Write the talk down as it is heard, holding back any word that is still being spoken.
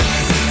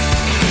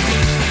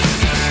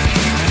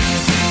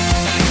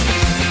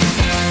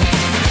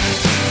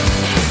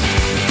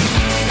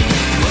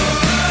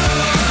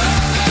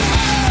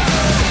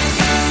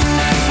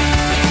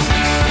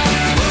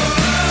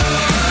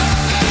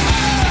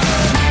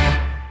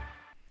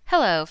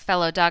Hello,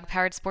 fellow dog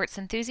powered sports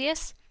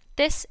enthusiasts.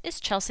 This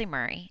is Chelsea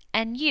Murray,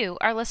 and you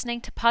are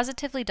listening to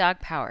Positively Dog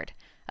Powered,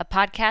 a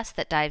podcast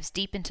that dives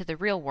deep into the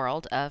real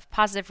world of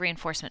positive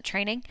reinforcement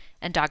training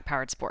and dog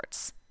powered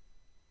sports.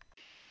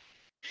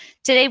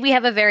 Today, we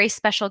have a very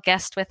special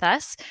guest with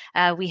us.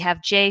 We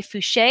have Jay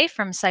Fouché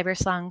from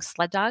Cybersong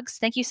Sled Dogs.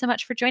 Thank you so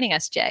much for joining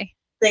us, Jay.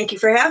 Thank you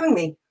for having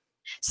me.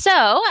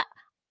 So,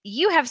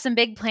 you have some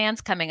big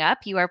plans coming up.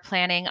 You are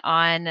planning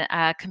on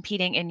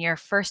competing in your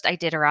first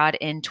Iditarod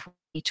in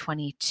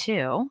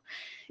 2022.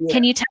 Yeah.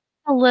 Can you tell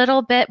me a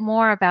little bit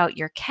more about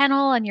your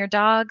kennel and your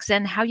dogs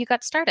and how you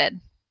got started?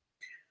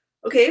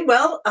 Okay,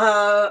 well,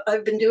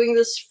 I've been doing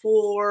this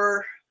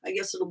for, I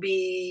guess it'll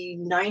be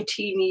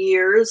 19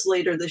 years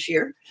later this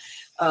year.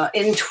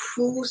 In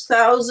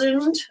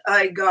 2000,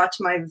 I got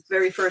my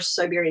very first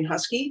Siberian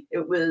Husky.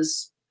 It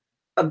was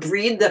a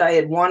breed that I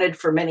had wanted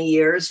for many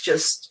years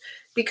just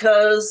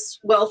because,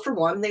 well, for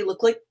one, they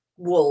look like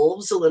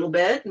wolves a little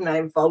bit, and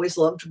I've always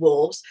loved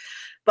wolves,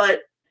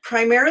 but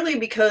primarily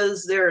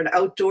because they're an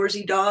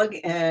outdoorsy dog.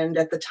 And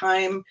at the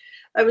time,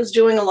 I was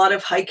doing a lot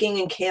of hiking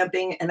and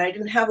camping, and I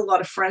didn't have a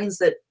lot of friends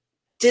that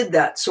did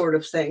that sort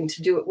of thing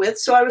to do it with.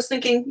 So I was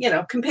thinking,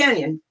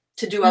 companion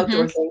to do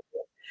outdoor things.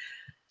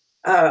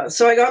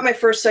 So I got my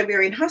first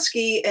Siberian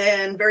Husky,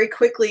 and very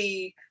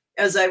quickly,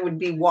 as I would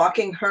be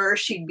walking her,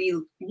 she'd be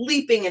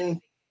leaping and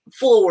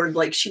forward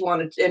like she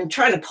wanted and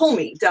trying to pull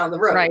me down the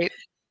road, Right.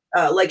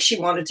 Like she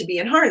wanted to be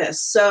in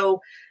harness.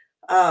 So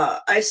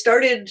I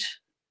started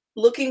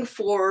looking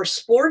for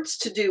sports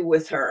to do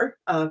with her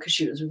because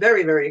she was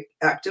very, very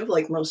active,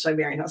 like most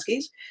Siberian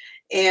Huskies.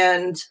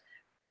 And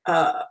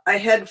I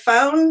had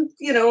found,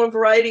 a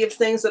variety of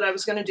things that I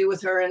was going to do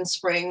with her in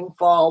spring,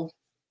 fall,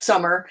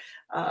 summer,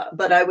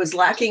 but I was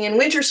lacking in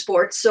winter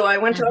sports. So I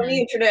went on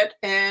the internet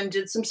and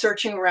did some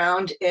searching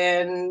around,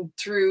 and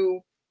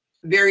through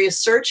various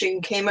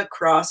searching came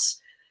across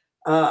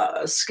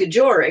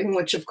skijoring,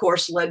 which of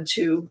course led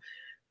to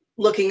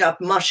looking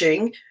up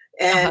mushing.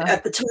 And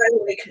at the time,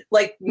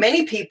 like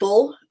many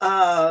people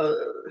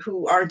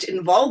who aren't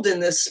involved in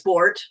this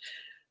sport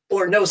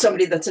or know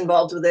somebody that's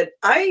involved with it,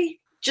 I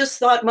just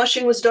thought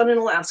mushing was done in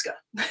Alaska.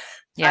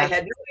 Yeah. I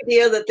had no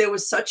idea that there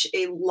was such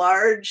a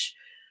large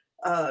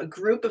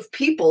group of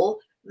people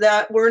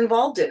that were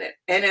involved in it.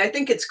 And I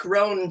think it's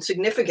grown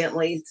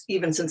significantly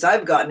even since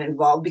I've gotten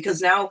involved,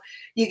 because now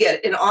you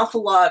get an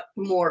awful lot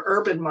more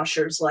urban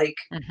mushers like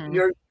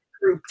your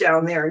group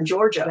down there in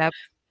Georgia. Yep.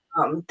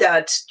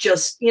 That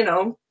just,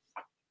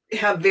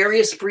 have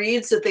various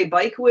breeds that they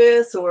bike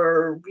with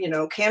or,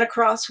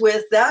 canicross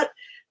with. That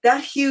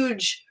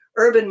huge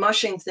urban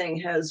mushing thing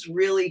has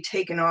really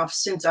taken off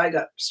since I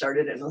got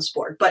started in the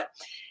sport. But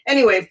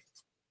anyway,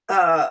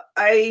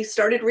 I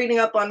started reading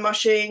up on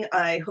mushing.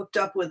 I hooked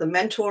up with a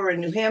mentor in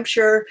New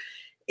Hampshire,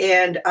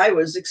 and I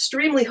was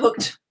extremely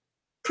hooked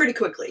pretty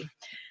quickly.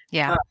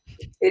 Yeah.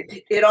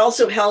 It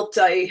also helped.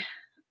 I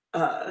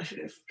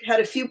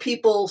had a few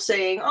people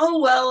saying, "Oh,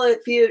 well,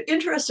 if you're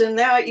interested in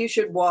that, you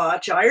should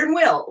watch Iron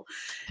Will."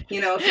 If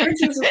you're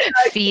interested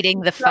in feeding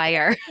the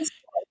fire.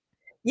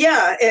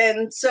 Yeah,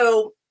 and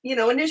so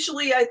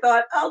initially I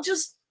thought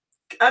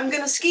I'm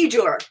going to ski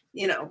jor.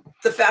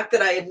 The fact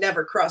that I had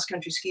never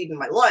cross-country skied in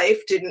my life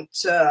didn't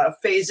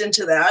phase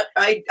into that.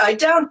 I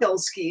downhill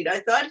skied. I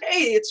thought,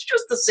 hey, it's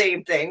just the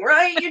same thing,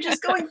 right? You're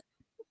just going,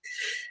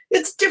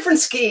 it's different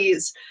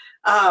skis.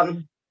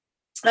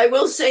 I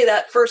will say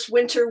that first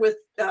winter with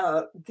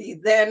the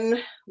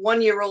then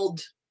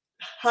 1-year-old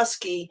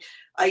Husky,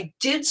 I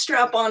did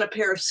strap on a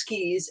pair of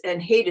skis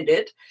and hated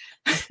it.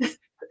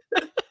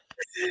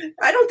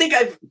 I don't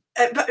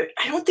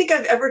think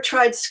I've ever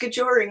tried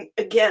skijoring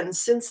again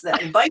since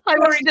then. I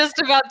was just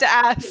about to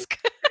ask.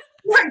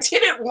 I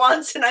did it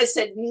once and I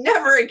said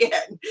never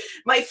again.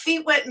 My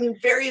feet went in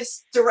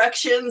various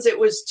directions. It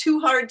was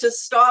too hard to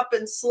stop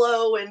and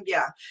slow. And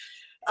yeah,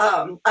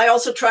 I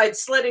also tried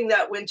sledding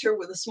that winter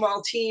with a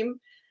small team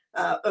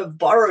of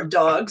borrowed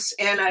dogs,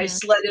 and I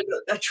sledded.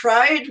 I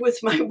tried with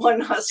my one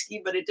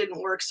Husky, but it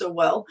didn't work so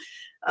well.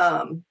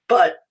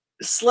 But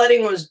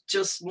sledding was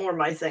just more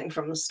my thing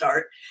from the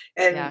start.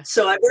 And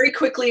so I very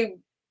quickly,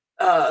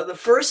 the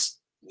first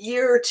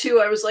year or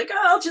two, I was like,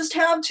 oh, I'll just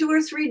have 2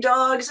 or 3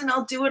 dogs and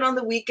I'll do it on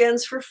the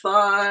weekends for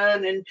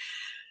fun. And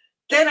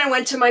then I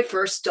went to my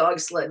first dog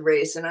sled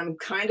race, and I'm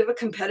kind of a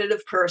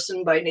competitive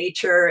person by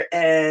nature.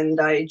 And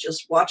I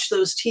just watched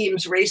those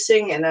teams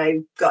racing, and I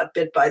got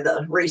bit by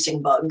the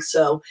racing bug.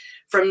 So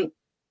from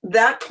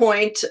that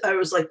point, I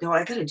was like, no,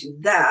 I got to do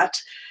that.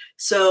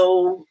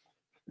 So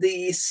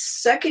the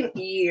second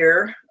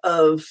year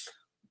of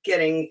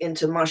getting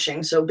into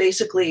mushing, so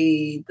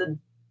basically the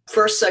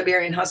first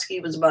Siberian Husky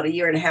was about 1.5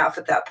 years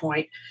at that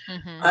point.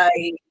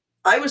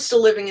 I was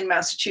still living in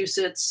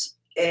Massachusetts,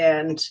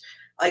 and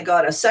I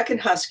got a second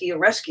Husky, a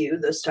rescue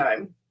this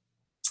time.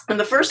 And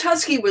the first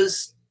Husky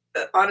was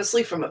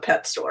honestly from a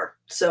pet store.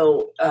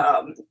 So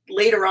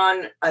later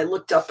on, I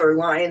looked up her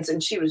lines,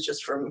 and she was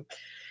just from,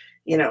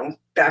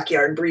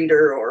 backyard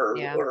breeder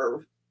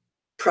or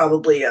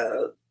probably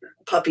a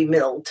puppy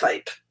mill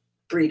type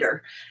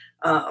breeder.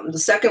 The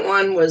second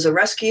one was a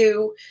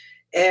rescue,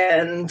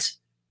 and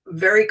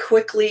very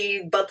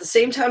quickly, about the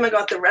same time I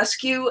got the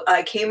rescue,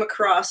 I came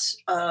across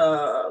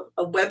a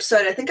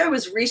website. I think I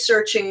was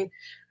researching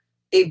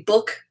a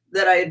book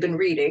that I had been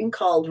reading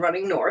called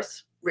Running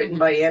North, written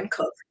by Ann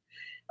Cook,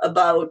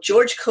 about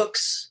George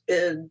Cook's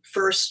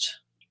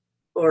first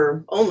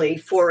or only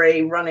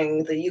foray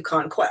running the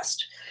Yukon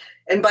Quest.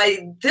 And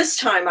by this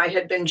time, I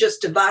had been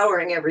just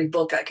devouring every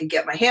book I could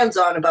get my hands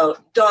on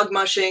about dog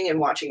mushing, and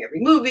watching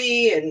every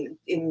movie, and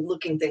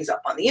looking things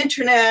up on the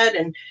internet,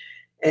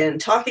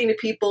 and talking to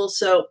people.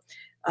 So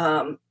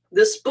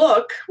this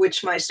book,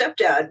 which my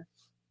stepdad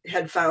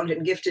had found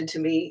and gifted to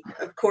me,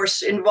 of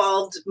course,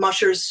 involved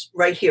mushers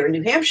right here in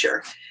New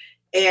Hampshire.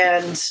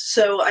 And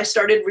so I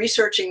started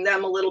researching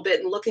them a little bit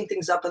and looking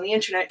things up on the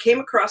internet, came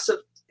across a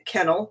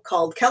kennel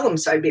called Kellam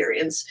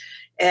Siberians.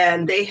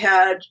 And they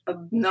had a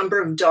number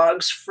of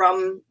dogs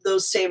from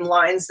those same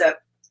lines that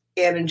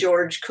Ann and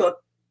George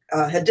Cook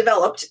had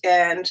developed.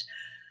 And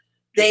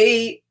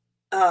they,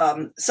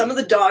 some of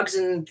the dogs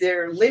in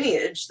their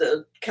lineage,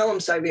 the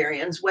Kellam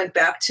Siberians, went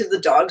back to the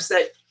dogs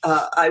that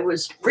I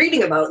was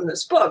reading about in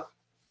this book.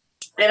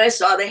 And I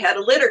saw they had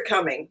a litter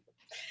coming.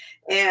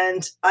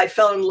 And I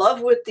fell in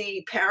love with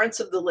the parents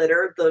of the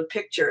litter, the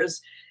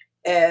pictures.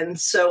 And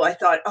so I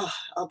thought, oh,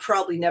 I'll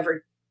probably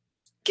never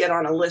get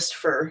on a list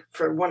for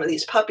one of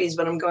these puppies,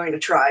 but I'm going to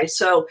try.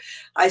 So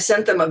I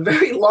sent them a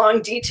very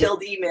long,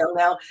 detailed email.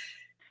 Now,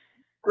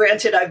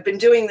 granted, I've been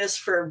doing this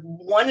for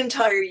one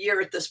entire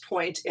year at this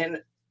point,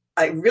 and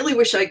I really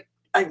wish I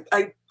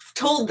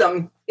told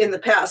them in the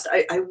past,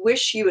 I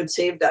wish you had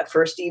saved that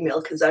first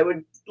email, because I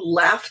would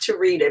laugh to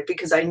read it,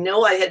 because I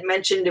know I had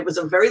mentioned it was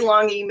a very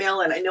long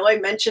email, and I know I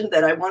mentioned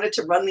that I wanted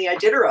to run the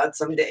Iditarod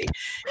someday.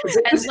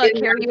 And look,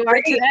 here you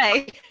are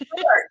today.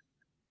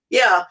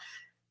 Yeah.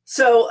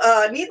 So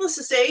needless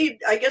to say,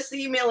 I guess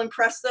the email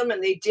impressed them,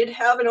 and they did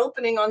have an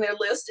opening on their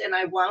list, and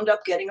I wound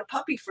up getting a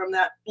puppy from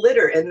that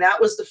litter. And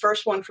that was the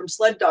first one from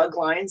Sled Dog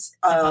Lines.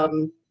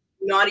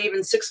 Not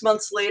even 6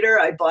 months later,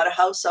 I bought a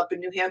house up in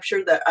New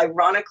Hampshire that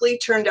ironically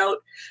turned out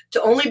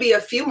to only be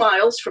a few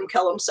miles from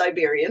Kellam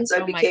Siberians.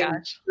 I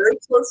became very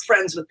close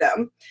friends with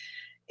them.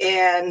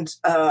 And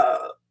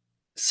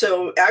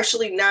so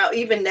actually now,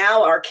 even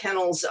now, our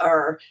kennels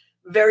are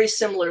very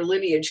similar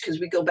lineage, because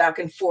we go back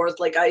and forth.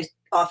 Like, I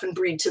often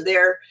breed to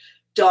their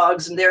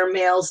dogs and their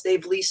males.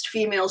 They've leased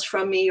females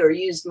from me, or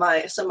used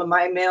some of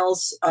my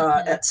males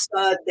at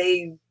stud.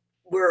 They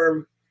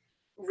were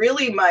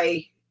really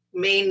my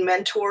main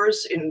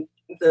mentors in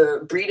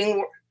the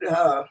breeding,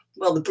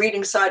 the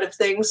breeding side of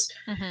things.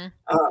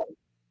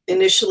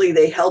 Initially,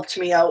 they helped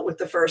me out with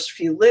the first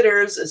few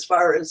litters as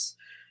far as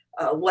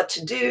what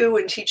to do,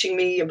 and teaching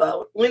me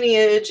about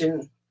lineage,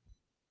 and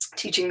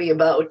teaching me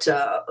about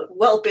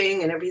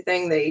whelping and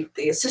everything.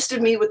 They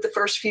assisted me with the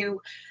first few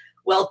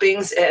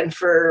whelpings.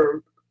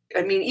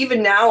 And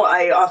even now,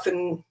 I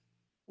often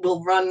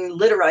will run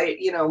litter,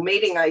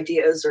 mating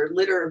ideas or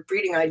litter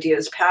breeding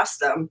ideas past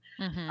them.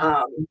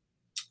 But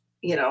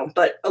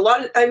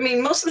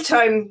most of the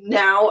time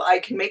now I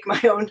can make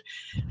my own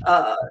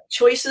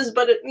choices,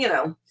 but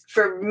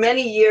for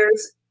many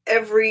years,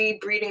 every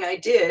breeding I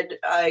did,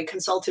 I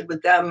consulted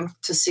with them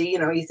to see,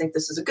 you think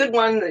this is a good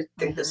one, I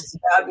think this is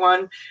a bad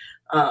one.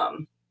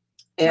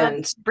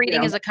 And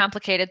breeding is a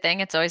complicated thing.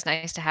 It's always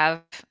nice to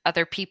have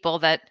other people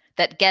that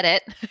get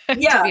it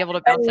to be able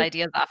to bounce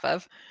ideas off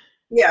of.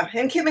 Yeah.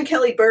 And Kim and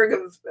Kelly Berg,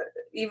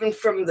 even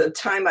from the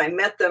time I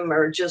met them,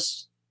 are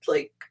just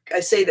like,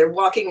 I say, they're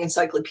walking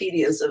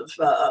encyclopedias of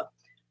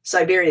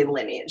Siberian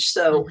lineage.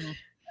 So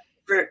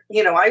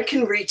I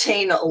can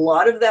retain a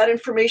lot of that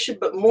information,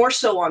 but more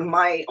so on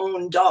my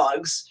own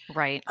dogs.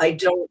 Right. I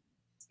don't,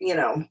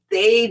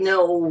 they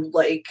know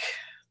like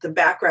the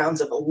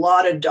backgrounds of a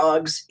lot of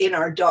dogs in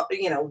our dog,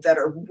 that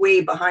are way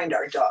behind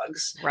our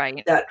dogs.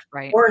 Right. That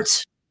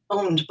weren't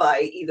owned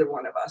by either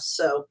one of us.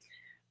 So,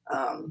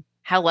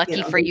 how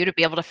lucky for you to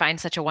be able to find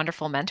such a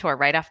wonderful mentor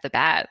right off the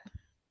bat.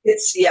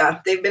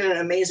 They've been an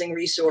amazing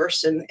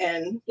resource,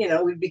 and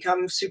we've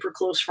become super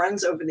close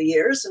friends over the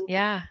years. And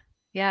yeah.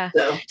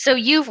 So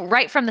you've,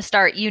 right from the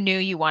start, you knew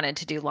you wanted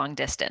to do long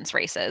distance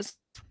races.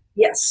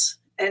 Yes.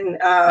 And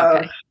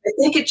I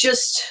think it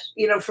just,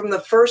 from the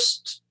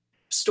first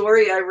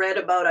story I read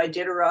about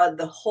Iditarod,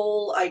 the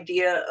whole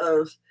idea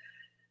of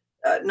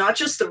not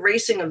just the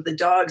racing of the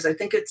dogs, I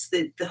think it's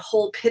the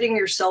whole pitting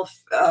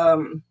yourself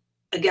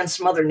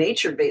against Mother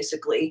Nature,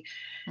 basically.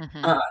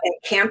 And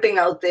camping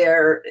out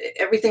there,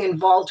 everything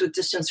involved with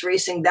distance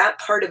racing, that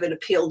part of it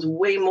appealed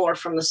way more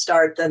from the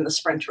start than the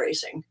sprint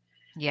racing.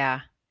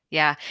 Yeah.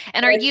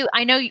 And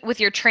I know with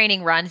your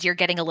training runs, you're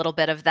getting a little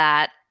bit of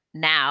that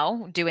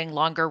now, doing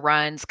longer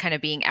runs, kind of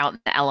being out in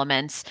the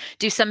elements.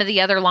 Do some of the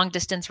other long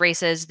distance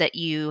races that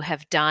you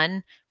have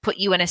done put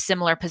you in a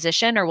similar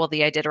position, or will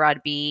the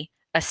Iditarod be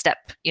a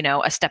step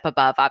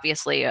above,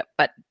 obviously,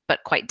 but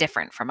quite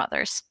different from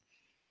others?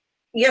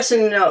 Yes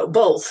and no,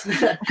 both.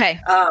 Okay.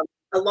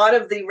 A lot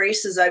of the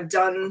races I've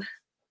done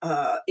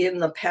in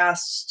the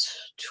past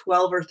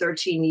 12 or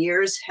 13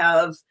 years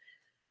have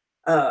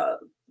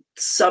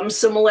some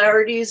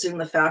similarities in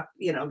the fact,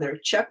 they're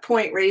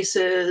checkpoint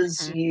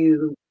races. Mhm.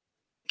 You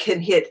can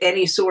hit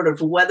any sort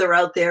of weather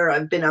out there.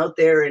 I've been out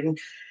there in,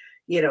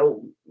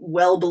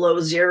 well below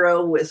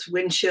zero with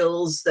wind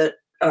chills that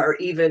are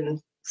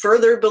even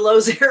further below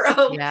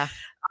zero. Yeah.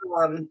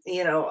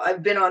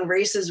 I've been on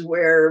races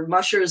where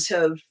mushers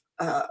have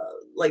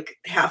like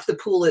half the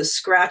pool is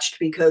scratched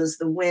because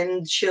the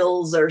wind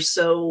chills are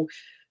so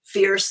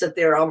fierce that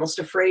they're almost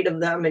afraid of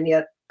them. And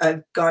yet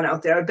I've gone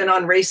out there. I've been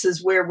on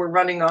races where we're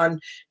running on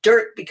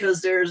dirt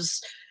because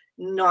there's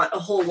not a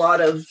whole lot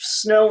of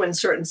snow in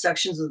certain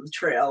sections of the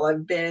trail.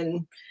 I've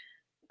been,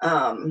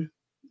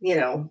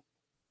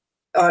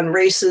 on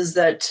races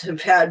that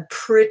have had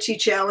pretty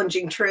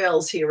challenging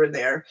trails here and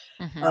there.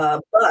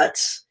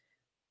 But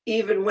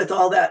even with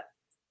all that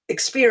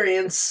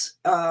experience,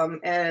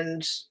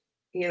 and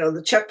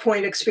the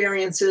checkpoint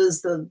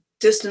experiences, the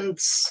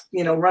distance,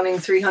 running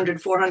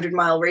 300,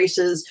 400-mile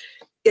races,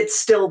 it's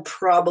still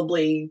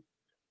probably,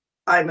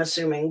 I'm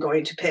assuming,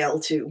 going to pale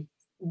to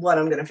what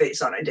I'm going to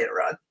face on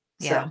Iditarod.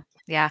 Yeah. So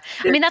Yeah.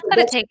 I mean, that's got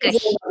to take a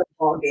whole other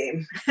ball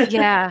game.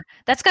 yeah,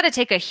 that's got to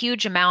take a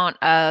huge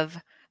amount of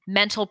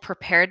mental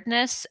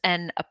preparedness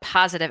and a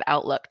positive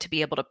outlook to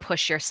be able to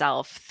push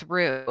yourself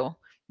through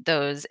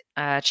those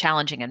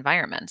challenging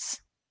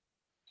environments.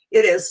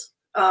 It is.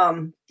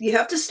 You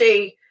have to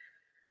stay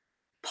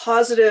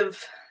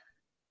positive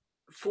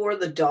for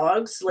the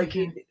dogs. Like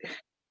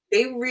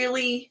they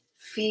really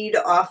feed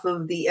off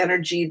of the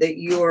energy that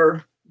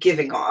you're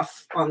giving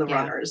off on the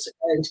runners.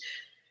 And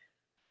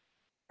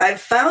I've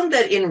found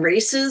that in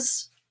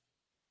races,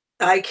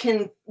 I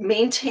can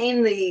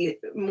maintain the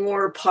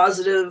more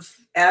positive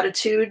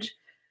attitude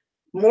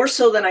more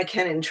so than I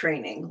can in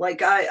training.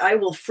 Like I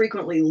will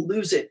frequently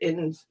lose it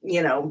in,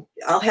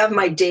 I'll have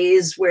my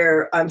days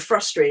where I'm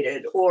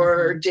frustrated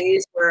or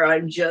days where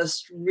I'm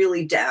just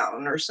really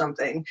down or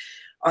something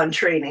on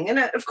training. And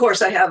of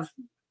course I have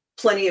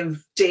plenty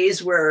of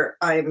days where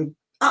I'm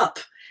up.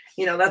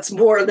 That's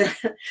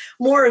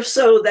more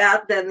so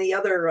that than the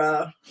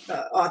other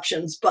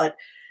options. But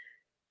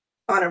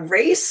on a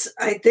race,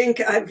 I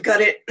think I've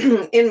got it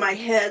in my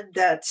head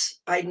that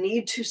I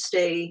need to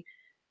stay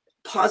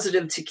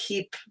positive to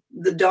keep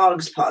the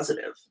dogs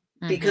positive,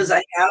 because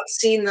I have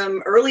seen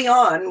them early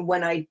on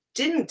when I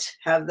didn't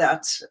have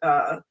that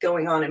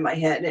going on in my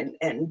head.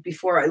 And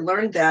before I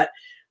learned that,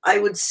 I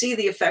would see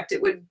the effect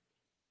it would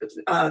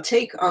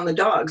take on the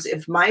dogs.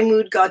 If my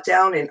mood got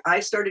down and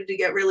I started to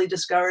get really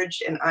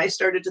discouraged and I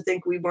started to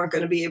think we weren't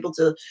going to be able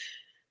to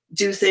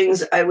do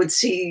things, I would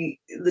see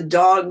the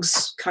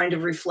dogs kind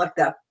of reflect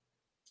that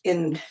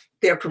in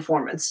their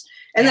performance.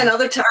 And then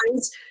other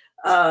times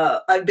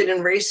I've been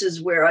in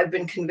races where I've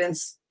been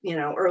convinced,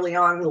 early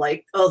on,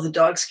 like, oh, the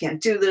dogs can't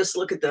do this.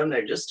 Look at them.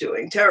 They're just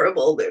doing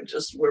terrible.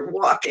 We're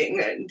walking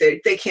and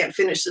they can't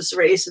finish this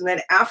race. And then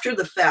after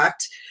the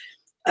fact,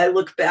 I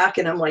look back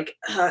and I'm like,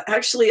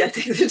 actually, I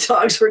think the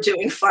dogs were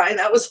doing fine.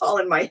 That was all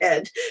in my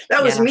head.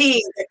 That was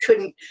me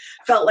that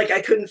felt like I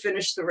couldn't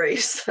finish the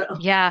race. So.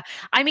 Yeah.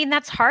 I mean,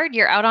 that's hard.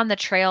 You're out on the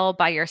trail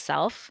by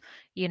yourself,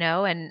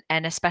 and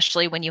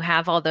especially when you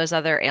have all those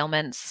other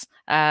ailments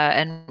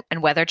and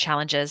weather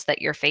challenges that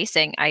you're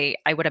facing. I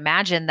would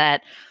imagine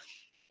that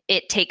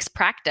it takes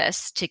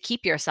practice to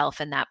keep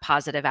yourself in that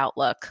positive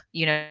outlook,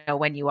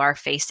 when you are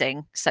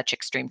facing such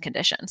extreme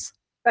conditions.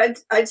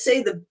 I'd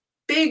say the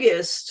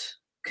biggest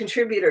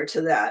contributor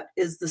to that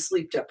is the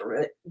sleep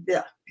deprivation.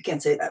 Yeah, I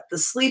can't say that. The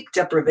sleep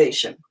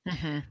deprivation,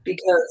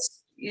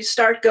 because you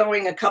start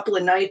going a couple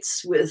of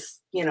nights with,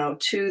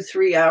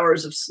 2-3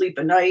 hours of sleep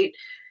a night,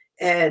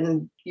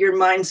 and your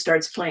mind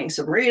starts playing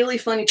some really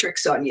funny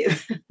tricks on you.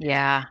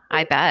 Yeah,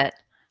 I bet.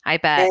 And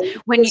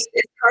it's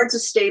hard to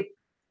stay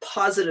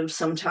positive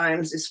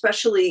sometimes,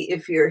 especially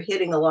if you're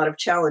hitting a lot of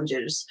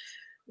challenges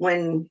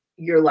when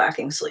you're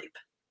lacking sleep.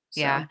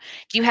 Yeah.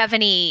 Do you have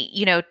any,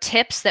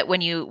 tips that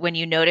when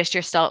you notice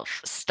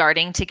yourself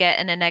starting to get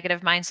in a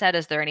negative mindset,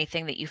 is there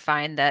anything that you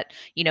find that,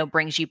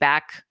 brings you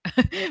back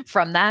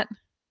from that?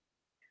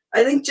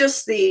 I think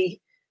just the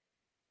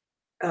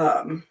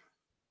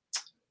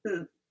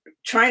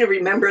trying to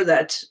remember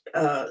that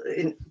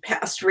in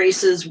past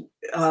races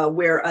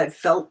where I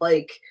felt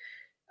like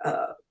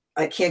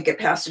I can't get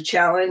past a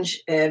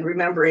challenge, and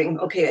remembering,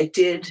 okay, I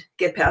did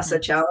get past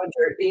that challenge.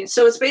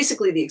 So it's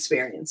basically the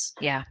experience.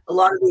 Yeah. A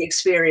lot of the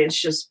experience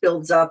just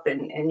builds up,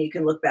 and you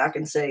can look back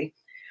and say,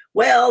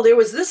 well, there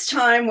was this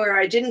time where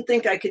I didn't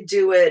think I could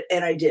do it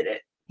and I did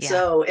it. Yeah.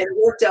 So it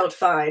worked out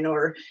fine.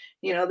 Or,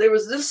 there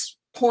was this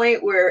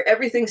point where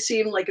everything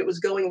seemed like it was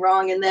going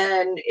wrong and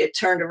then it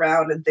turned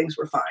around and things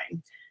were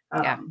fine.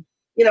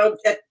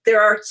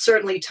 There are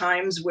certainly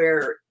times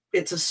where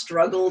it's a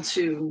struggle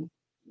to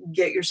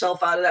get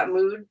yourself out of that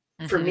mood,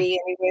 for me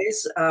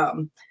anyways.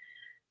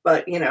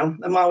 But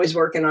I'm always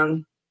working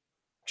on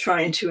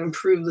trying to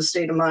improve the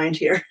state of mind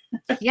here.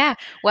 Yeah.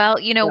 Well,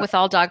 with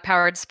all dog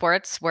powered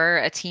sports, we're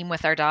a team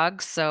with our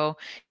dogs. So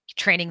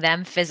training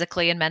them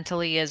physically and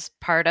mentally is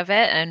part of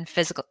it. And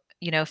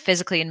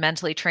physically and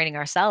mentally training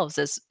ourselves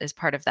is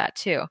part of that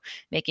too.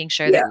 Making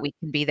sure that we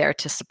can be there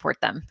to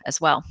support them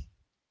as well.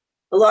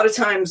 a lot of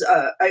times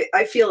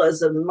I feel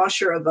as a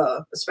musher of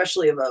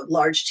especially of a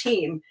large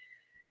team,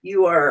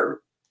 you are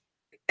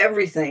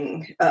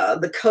everything,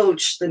 the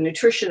coach, the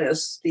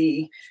nutritionist,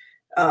 the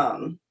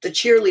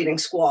cheerleading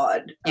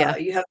squad. Yeah.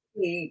 You have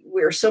to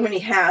wear so many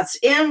hats,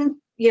 and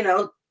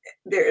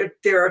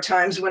there are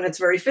times when it's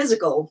very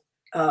physical.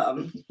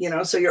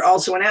 So you're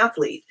also an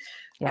athlete.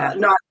 Yeah.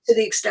 Not to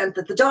the extent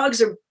that the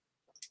dogs are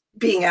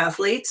being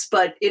athletes,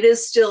 but it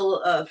is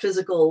still a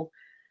physical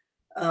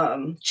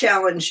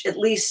challenge, at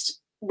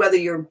least whether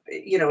you're,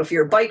 if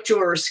you're a bike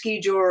jawer or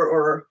ski jawer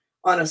or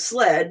on a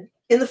sled.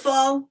 In the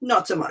fall,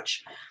 not so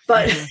much,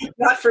 but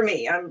not for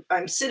me.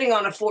 I'm sitting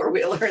on a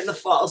four-wheeler in the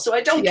fall, so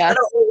I don't get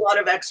a whole lot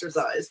of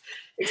exercise,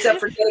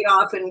 except for getting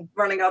off and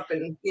running up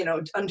and,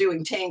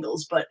 undoing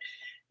tangles. But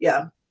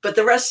but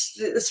the rest,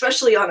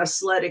 especially on a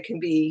sled, it can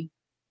be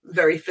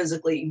very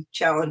physically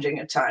challenging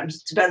at times.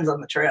 It depends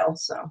on the trail.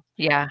 So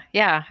yeah,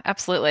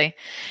 absolutely.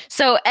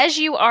 So as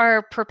you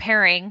are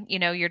preparing,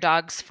 your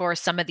dogs for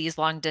some of these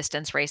long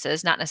distance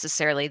races, not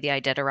necessarily the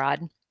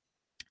Iditarod,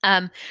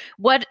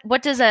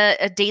 what does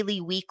a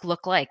daily week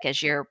look like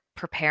as you're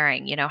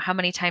preparing? How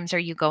many times are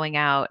you going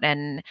out,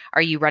 and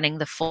are you running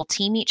the full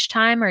team each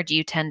time, or do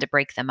you tend to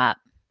break them up?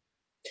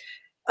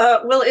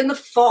 Well, in the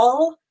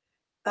fall,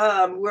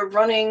 we're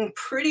running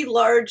pretty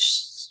large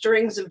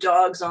strings of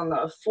dogs on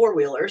the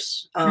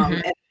four-wheelers.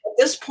 And at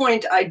this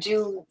point, I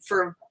do,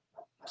 for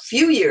a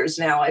few years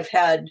now, I've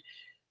had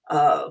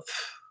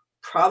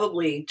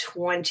probably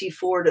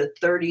 24 to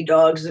 30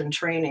 dogs in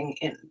training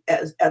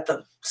at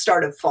the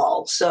start of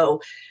fall.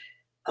 So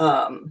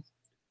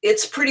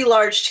it's pretty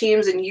large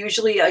teams, and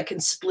usually I can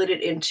split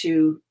it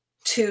into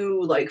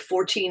two, like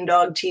 14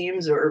 dog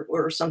teams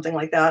or something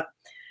like that.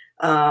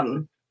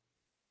 And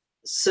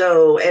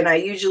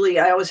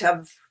I always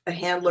have a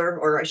handler,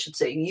 or I should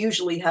say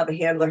usually have a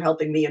handler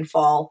helping me in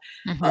fall.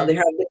 There have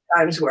been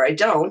times where I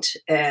don't.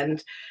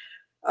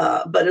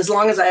 But as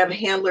long as I have a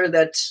handler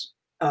that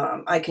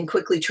I can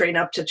quickly train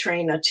up to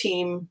train a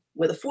team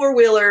with a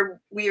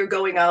four-wheeler, we are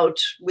going out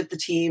with the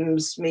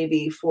teams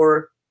maybe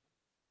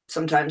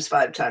sometimes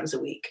 5 times a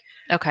week.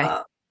 Okay.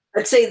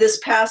 I'd say this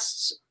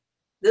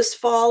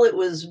fall, it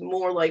was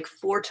more like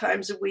 4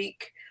 times a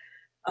week.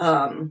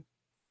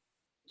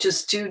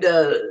 Just due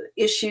to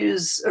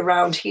issues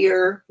around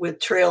here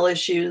with trail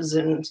issues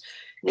and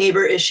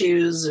neighbor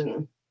issues.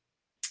 And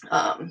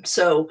and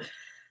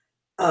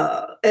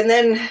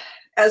then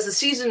as the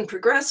season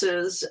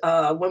progresses,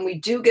 when we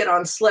do get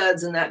on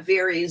sleds, and that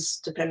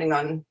varies depending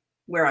on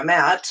where I'm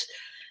at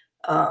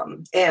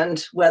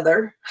and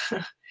weather,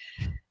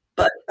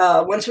 but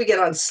once we get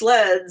on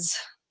sleds,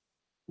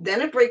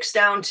 then it breaks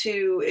down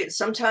to it.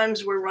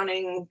 Sometimes we're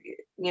running,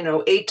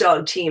 8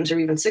 dog teams or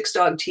even 6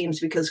 dog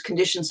teams because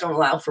conditions don't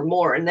allow for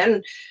more. And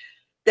then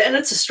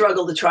it's a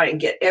struggle to try and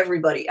get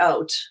everybody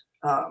out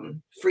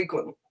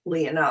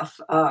frequently enough.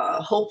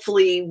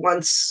 Hopefully,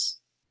 once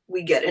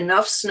we get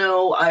enough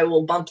snow, I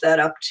will bump that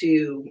up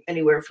to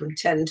anywhere from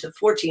 10 to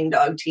 14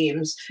 dog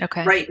teams.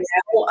 Okay. Right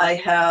now, I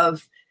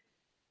have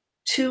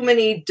too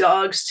many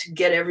dogs to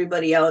get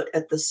everybody out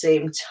at the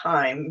same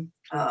time.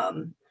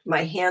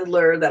 My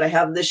handler that I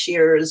have this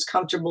year is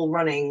comfortable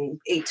running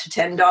 8 to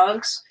 10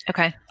 dogs.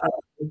 Okay.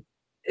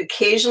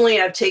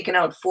 Occasionally I've taken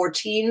out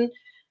 14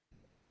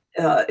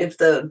 if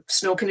the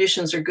snow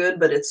conditions are good,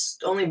 but it's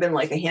only been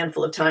like a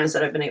handful of times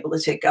that I've been able to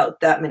take out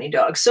that many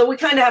dogs. So we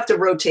kind of have to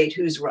rotate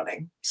who's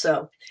running.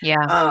 So,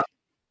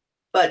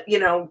 but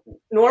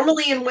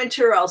normally in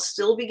winter, I'll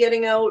still be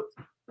getting out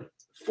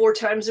 4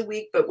 times a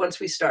week, but once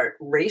we start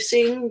race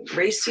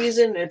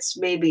season, it's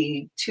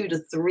maybe 2 to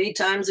 3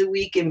 times a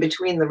week in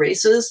between the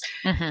races.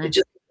 It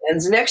just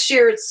depends. Next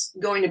year, it's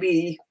going to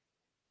be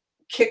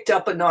kicked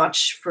up a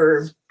notch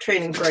for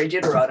training for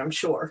Iditarod, I'm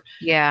sure.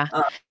 Yeah.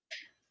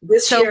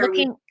 This year,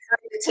 we've kind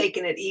of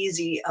taken it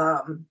easy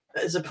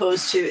as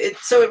opposed to it.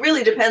 So it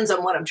really depends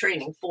on what I'm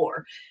training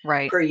for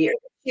per year.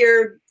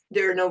 Here,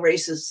 there are no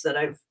races that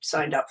I've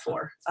signed up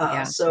for.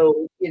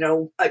 So,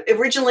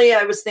 originally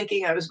I was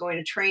thinking I was going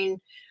to train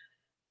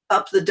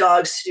up the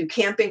dogs to do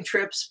camping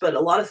trips, but a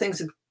lot of things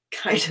have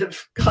kind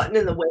of gotten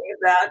in the way of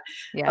that.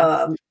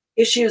 Yeah.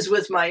 Issues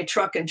with my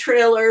truck and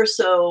trailer.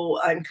 So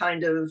I'm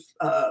kind of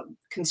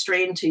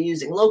constrained to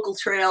using local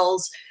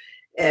trails.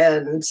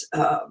 And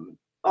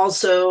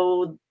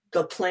also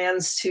the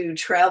plans to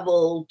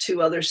travel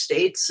to other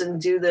states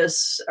and do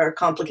this are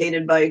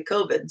complicated by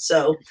COVID.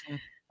 So,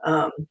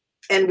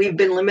 and we've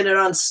been limited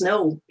on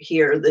snow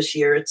here this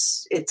year.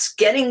 It's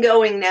getting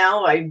going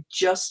now. I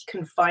just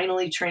can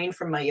finally train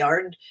from my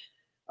yard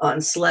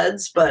on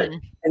sleds, but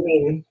I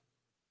mean,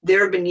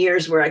 there have been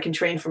years where I can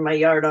train from my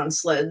yard on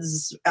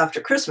sleds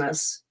after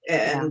Christmas,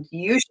 and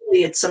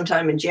usually it's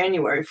sometime in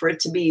January. For it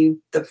to be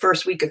the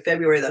first week of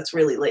February, that's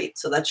really late.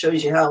 So that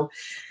shows you how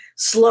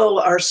slow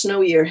our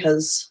snow year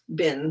has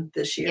been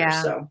this year.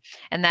 Yeah. So,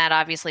 and that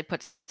obviously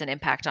puts an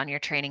impact on your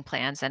training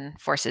plans and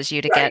forces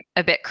you to get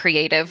a bit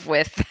creative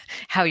with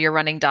how you're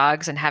running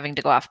dogs and having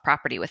to go off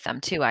property with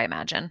them too, I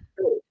imagine.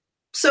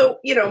 So,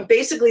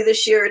 basically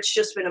this year it's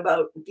just been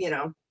about,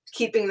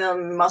 keeping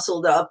them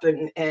muscled up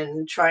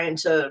and trying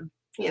to,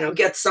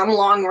 get some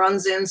long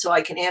runs in so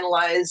I can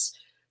analyze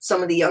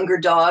some of the younger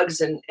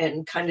dogs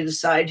and kind of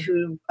decide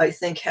who I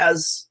think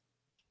has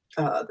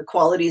the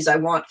qualities I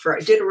want for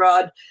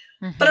Iditarod.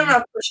 Mm-hmm. But I'm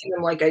not pushing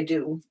them like I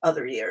do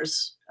other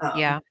years.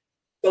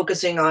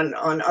 Focusing on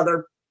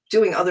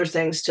doing other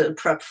things to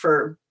prep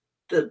for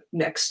the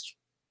next,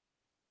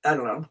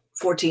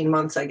 14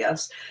 months, I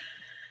guess.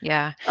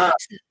 Yeah.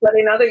 But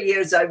in other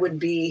years, I would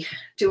be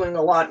doing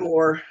a lot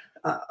more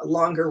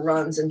longer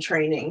runs and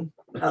training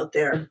out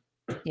there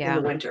in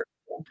the winter.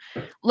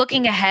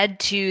 Looking ahead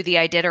to the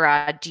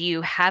Iditarod, do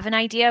you have an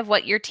idea of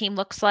what your team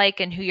looks like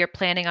and who you're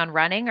planning on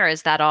running, or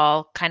is that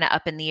all kind of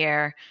up in the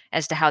air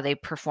as to how they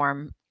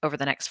perform over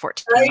the next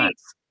 14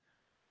 months?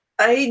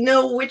 I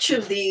know which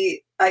of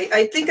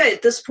I think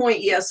at this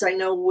point, yes, I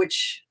know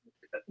which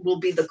will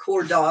be the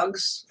core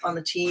dogs on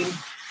the team.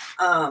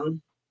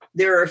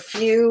 There are a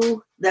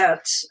few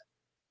that,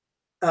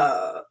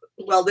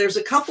 there's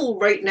a couple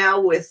right now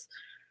with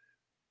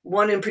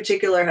one in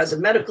particular has a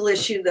medical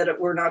issue that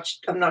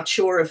I'm not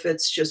sure if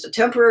it's just a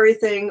temporary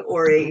thing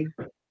or a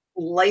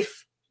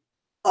life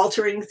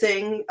altering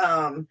thing.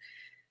 I'm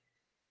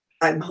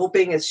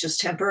hoping it's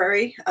just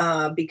temporary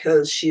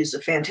because she's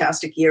a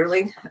fantastic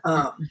yearling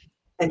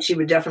and she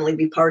would definitely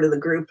be part of the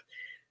group.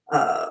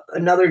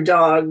 Another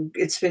dog,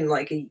 it's been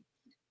like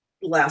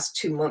last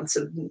 2 months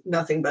of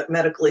nothing but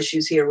medical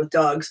issues here with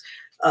dogs.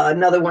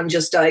 Another one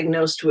just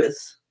diagnosed with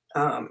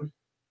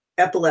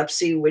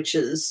epilepsy, which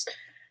is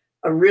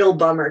a real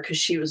bummer because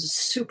she was a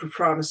super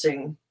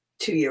promising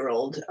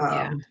 2-year-old.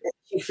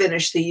 She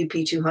finished the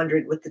UP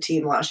 200 with the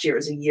team last year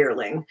as a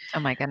yearling. Oh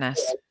my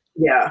goodness.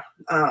 Yeah.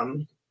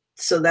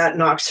 So that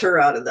knocks her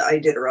out of the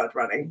Iditarod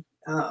running.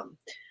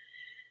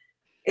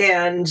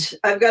 And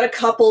I've got a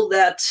couple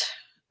that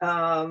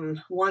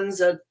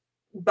one's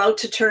about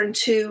to turn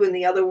 2 and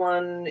the other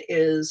one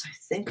is, I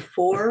think,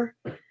 4.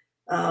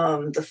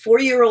 The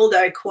 4-year-old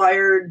I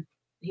acquired,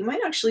 he might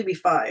actually be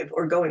 5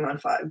 or going on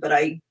 5, but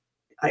I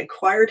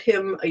acquired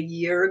him a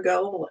year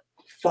ago,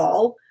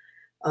 fall,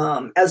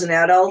 as an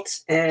adult.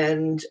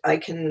 And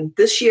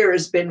this year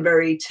has been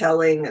very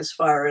telling as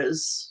far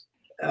as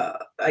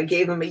I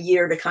gave him a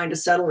year to kind of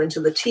settle into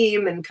the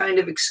team and kind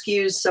of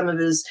excuse some of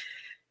his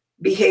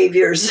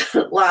behaviors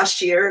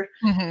last year.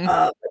 Mm-hmm.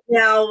 But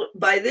now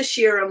by this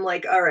year, I'm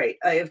like, all right,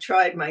 I have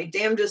tried my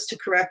damnedest to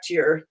correct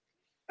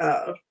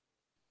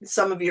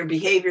some of your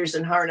behaviors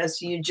in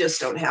harness. You just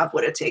don't have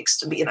what it takes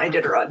to be an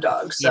Iditarod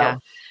dog. So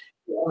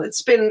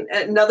it's been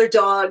another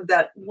dog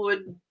that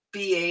would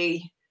be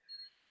a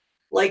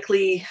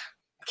likely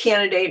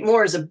candidate,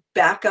 more as a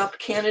backup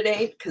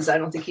candidate, because I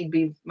don't think he'd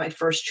be my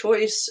first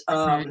choice.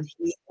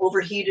 He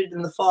overheated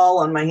in the fall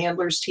on my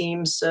handlers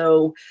team,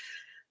 so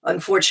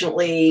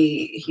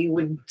unfortunately he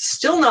would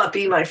still not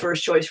be my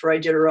first choice for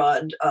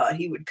Iditarod.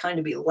 He would kind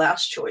of be the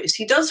last choice.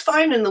 He does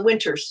fine in the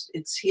winters.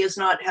 He has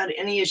not had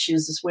any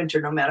issues this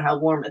winter, no matter how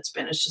warm it's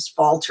been. It's just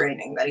fall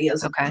training that he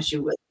has an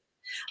issue with.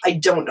 I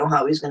don't know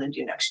how he's going to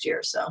do next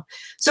year. So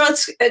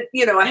it's,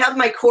 I have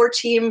my core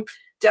team.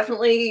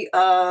 Definitely,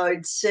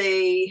 I'd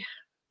say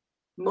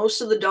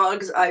most of the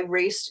dogs I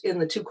raced in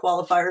the 2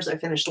 qualifiers I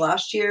finished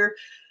last year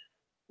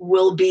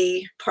will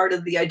be part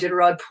of the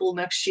Iditarod pool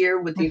next year,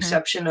 with the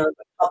exception of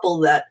a couple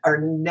that are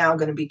now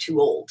going to be too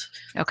old.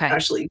 Okay.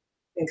 Actually, I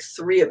think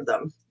 3 of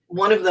them.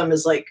 One of them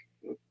is like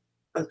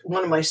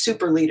one of my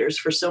super leaders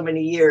for so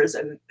many years,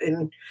 and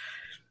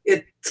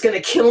it's going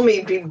to kill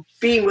me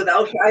being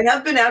without her. I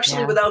have been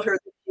actually without her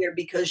this year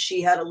because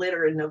she had a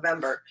litter in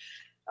November.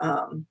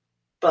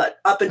 But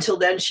up until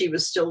then, she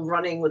was still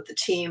running with the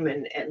team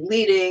and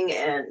leading.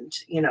 And,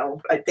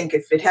 I think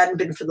if it hadn't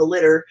been for the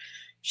litter,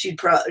 she'd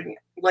probably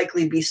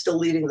likely be still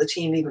leading the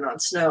team even on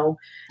snow.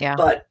 Yeah.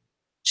 But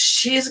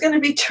she's going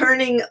to be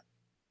turning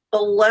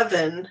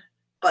 11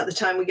 by the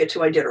time we get to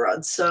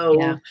Iditarod.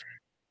 So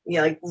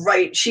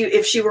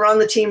if she were on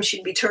the team,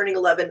 she'd be turning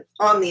 11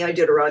 on the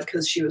Iditarod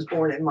because she was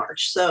born in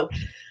March. So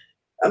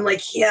I'm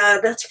like,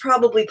 that's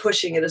probably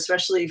pushing it,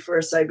 especially for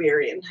a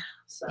Siberian.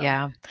 So.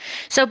 Yeah.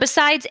 So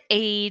besides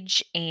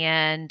age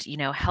and,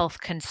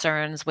 health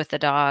concerns with the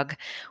dog,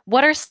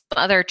 what are some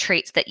other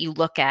traits that you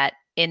look at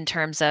in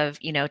terms of,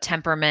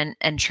 temperament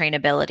and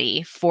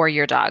trainability for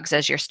your dogs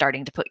as you're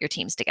starting to put your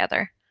teams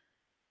together?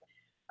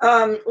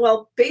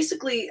 Well,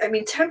 basically,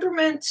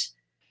 temperament,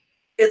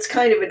 it's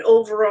kind of an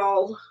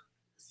overall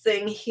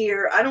thing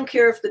here. I don't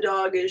care if the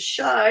dog is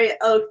shy,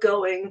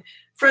 outgoing,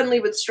 friendly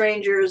with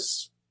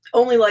strangers,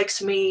 only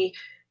likes me.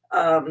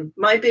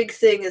 My big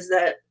thing is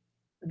that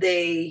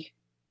they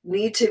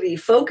need to be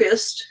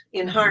focused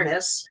in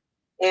harness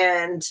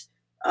and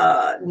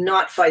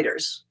not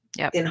fighters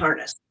in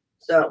harness.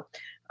 So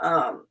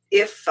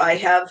if I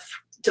have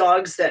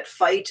dogs that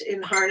fight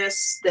in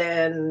harness,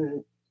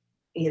 then,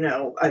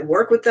 I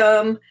work with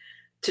them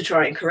to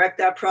try and correct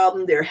that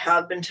problem. There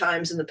have been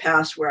times in the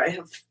past where I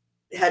have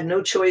had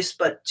no choice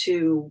but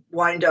to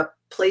wind up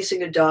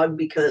placing a dog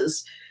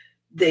because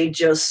they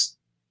just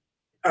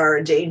are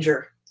a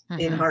danger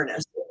in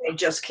harness. They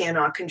just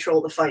cannot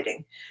control the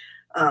fighting.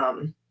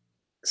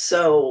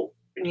 So,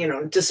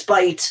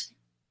 despite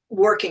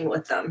working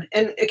with them,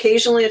 and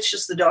occasionally it's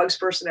just the dog's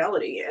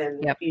personality,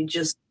 and Yep.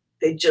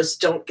 they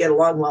just don't get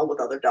along well with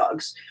other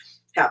dogs.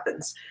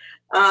 Happens.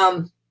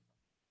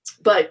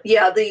 But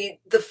yeah, the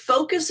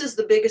focus is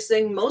the biggest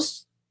thing.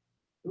 Most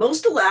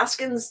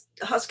Alaskans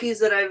Huskies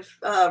that I've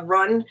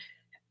run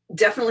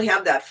definitely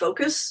have that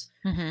focus.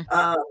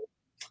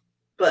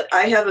 But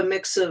I have a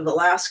mix of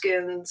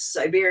Alaskans,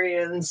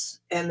 Siberians,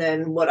 and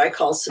then what I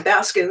call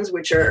Sebaskans,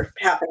 which are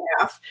half and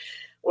half,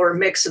 or a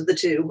mix of the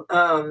two.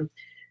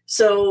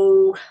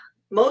 So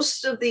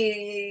most of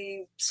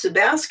the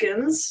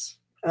Sebaskans,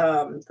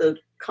 the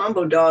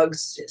combo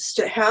dogs,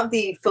 to have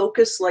the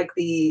focus like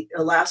the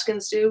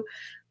Alaskans do,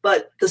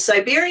 but the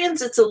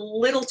Siberians, it's a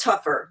little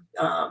tougher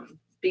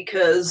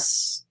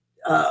because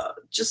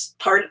just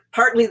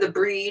partly the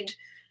breed.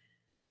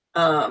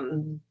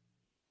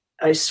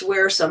 I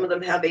swear some of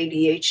them have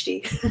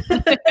ADHD.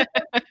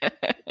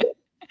 A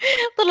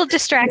little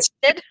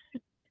distracted.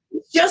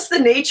 Just the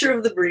nature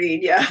of the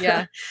breed, yeah.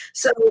 Yeah.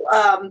 So,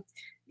 I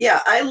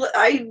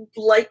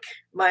like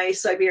my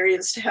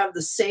Siberians to have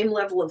the same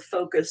level of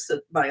focus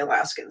that my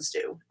Alaskans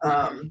do.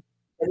 And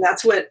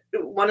that's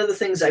one of the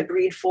things I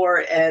breed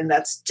for, and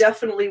that's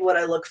definitely what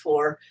I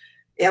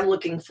am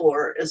looking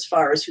for as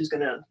far as who's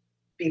going to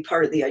be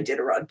part of the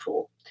Iditarod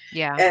pool.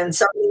 Yeah. And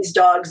some of these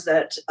dogs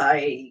that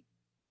I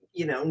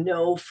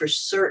know for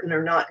certain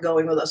are not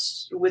going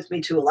with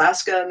me to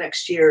Alaska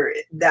next year,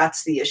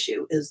 that's the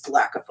issue, is the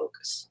lack of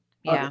focus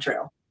on the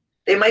trail.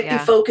 They might be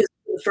focused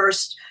in the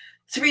first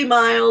 3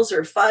 miles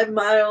or 5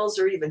 miles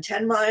or even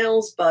 10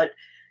 miles, but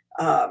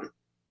they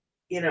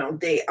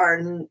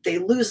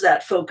lose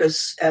that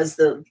focus as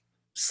the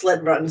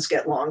sled runs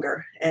get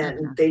longer,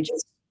 and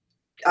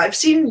I've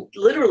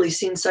literally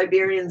seen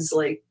Siberians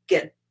like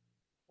get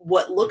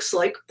what looks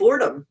like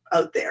boredom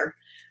out there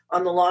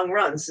on the long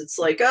runs. It's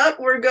like,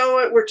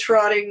 we're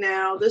trotting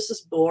now. This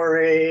is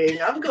boring.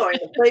 I'm going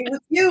to play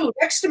with you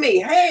next to me.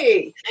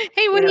 Hey,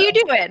 what are you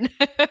doing?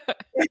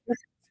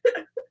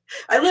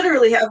 I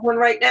literally have one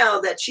right now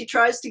that she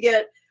tries to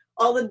get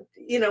all the,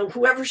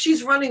 whoever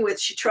she's running with,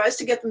 she tries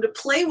to get them to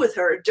play with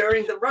her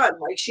during the run.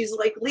 Like she's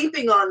like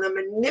leaping on them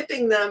and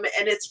nipping them,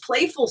 and it's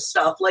playful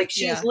stuff. Like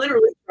she's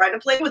literally trying to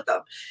play with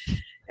them.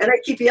 And I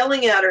keep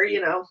yelling at her,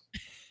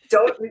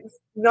 don't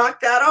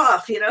knock that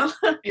off,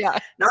 Yeah.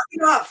 Knock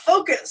it off,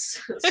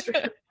 focus.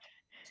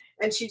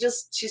 And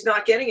she's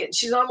not getting it.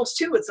 She's almost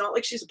 2. It's not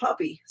like she's a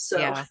puppy. So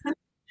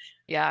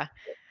yeah.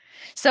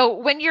 So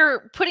when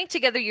you're putting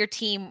together your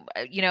team,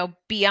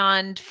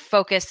 beyond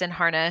focus and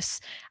harness,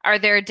 are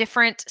there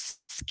different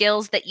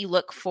skills that you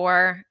look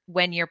for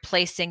when you're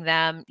placing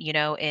them,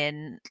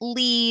 in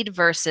lead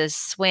versus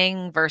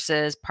swing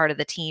versus part of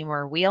the team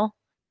or wheel?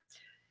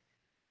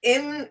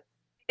 In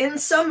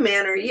some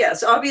manner,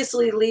 yes.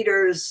 Obviously,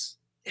 leaders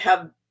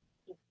have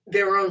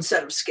their own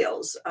set of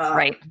skills.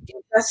 Right.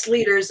 Best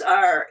leaders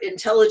are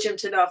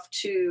intelligent enough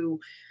to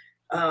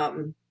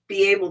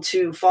be able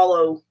to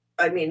follow.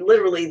 I mean,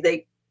 literally,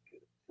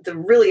 the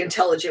really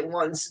intelligent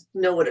ones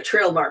know what a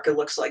trail marker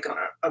looks like on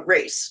a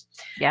race.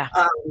 Yeah.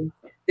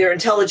 They're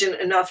intelligent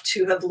enough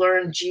to have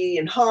learned G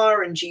and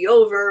HAR and G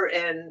over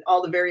and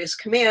all the various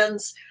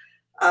commands.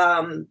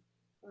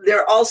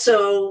 They're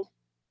also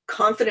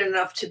confident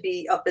enough to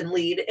be up and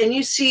lead. And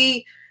you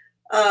see,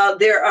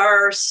 there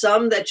are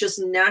some that just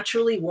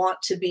naturally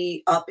want to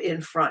be up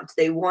in front.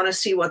 They want to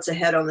see what's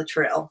ahead on the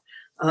trail.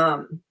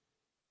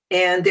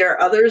 And there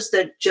are others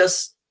that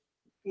just,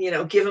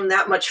 give them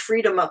that much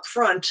freedom up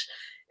front,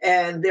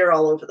 and they're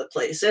all over the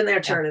place, and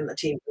they're turning the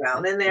team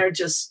around, and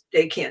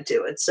they can't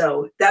do it.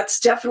 So that's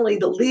definitely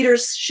the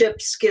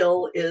leadership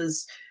skill,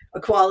 is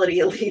a quality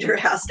a leader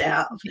has to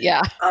have.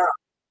 Yeah.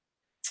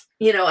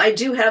 I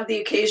do have the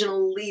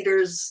occasional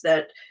leaders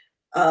that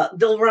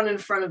they'll run in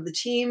front of the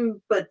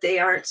team, but they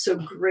aren't so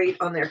great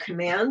on their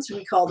commands.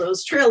 We call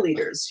those trail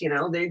leaders.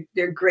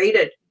 They're great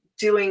at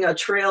doing a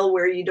trail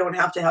where you don't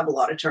have to have a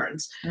lot of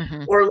turns.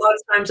 Or a lot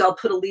of times I'll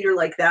put a leader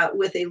like that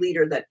with a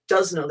leader that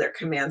does know their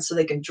commands, so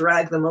they can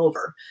drag them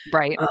over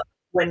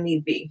when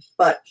need be.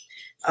 But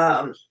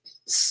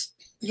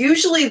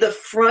usually the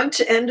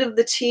front end of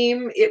the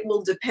team, it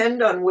will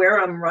depend on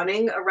where I'm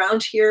running.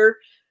 Around here,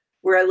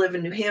 where I live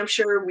in New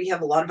Hampshire, we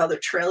have a lot of other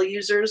trail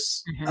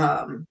users,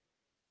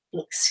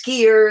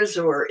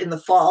 skiers, or in the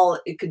fall,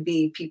 it could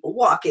be people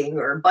walking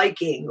or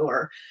biking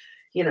or,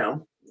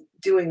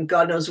 doing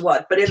God knows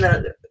what. But in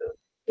the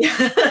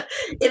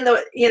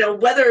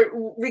whether,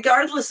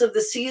 regardless of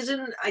the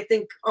season, I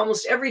think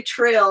almost every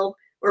trail,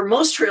 or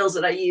most trails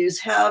that I use,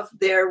 have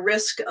their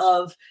risk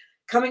of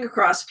coming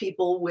across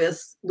people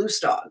with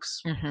loose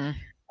dogs.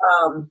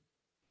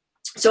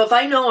 So if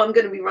I know I'm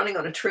going to be running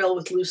on a trail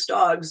with loose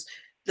dogs,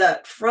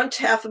 the front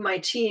half of my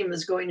team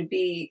is going to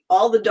be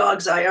all the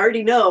dogs I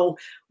already know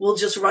will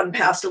just run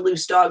past a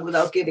loose dog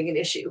without giving an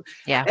issue.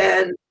 Yeah.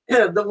 And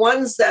the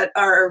ones that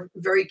are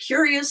very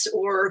curious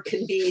or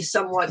can be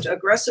somewhat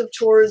aggressive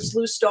towards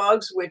loose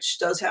dogs, which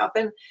does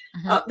happen,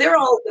 they're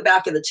all at the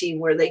back of the team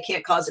where they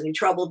can't cause any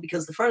trouble,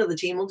 because the front of the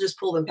team will just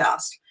pull them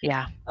past.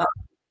 Yeah.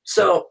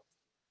 So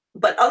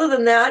but other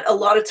than that, a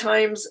lot of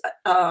times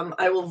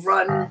I will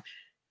run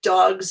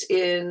dogs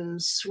in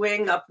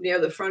swing up near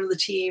the front of the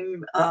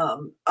team.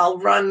 I'll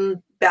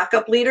run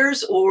backup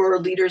leaders or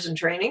leaders in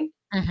training.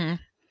 Mm-hmm.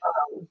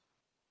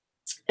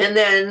 And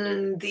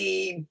then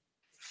the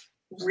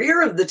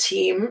rear of the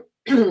team,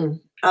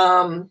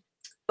 a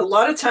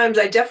lot of times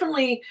I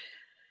definitely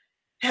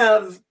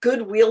have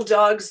good wheel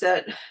dogs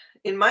that,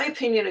 in my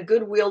opinion, a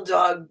good wheel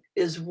dog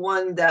is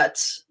one that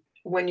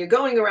when you're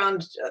going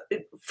around,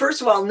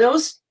 first of all,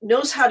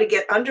 knows how to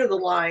get under the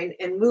line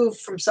and move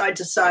from side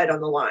to side on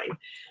the line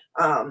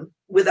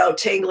without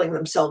tangling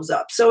themselves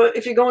up. So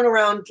if you're going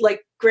around,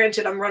 like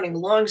granted, I'm running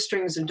long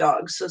strings of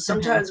dogs. So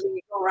sometimes when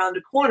you go around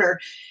a corner,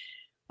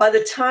 by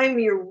the time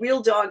your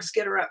wheel dogs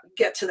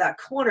get to that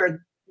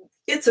corner,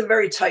 it's a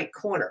very tight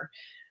corner.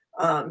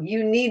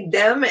 You need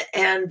them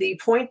and the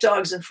point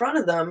dogs in front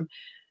of them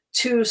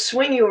to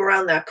swing you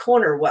around that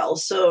corner well.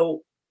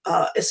 So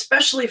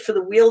especially for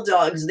the wheel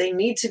dogs, they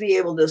need to be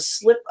able to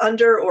slip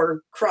under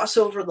or cross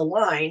over the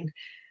line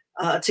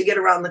to get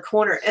around the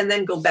corner and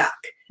then go back.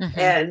 Mm-hmm.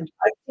 And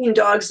I've seen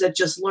dogs that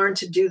just learn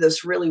to do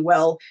this really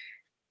well.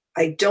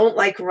 I don't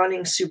like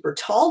running super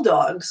tall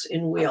dogs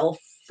in wheel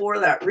for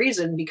that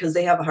reason, because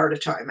they have a harder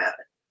time at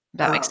it.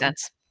 That makes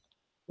sense.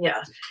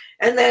 Yeah.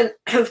 And then,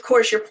 of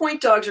course, your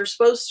point dogs are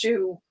supposed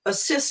to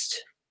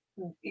assist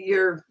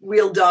your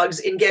wheel dogs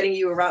in getting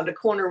you around a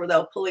corner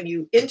without pulling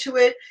you into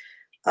it.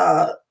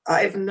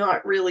 I've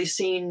not really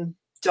seen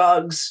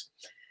dogs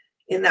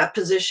in that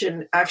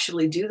position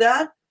actually do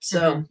that.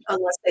 So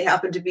unless they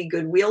happen to be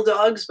good wheel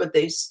dogs, but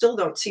they still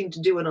don't seem to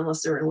do it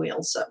unless they're in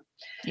wheels. So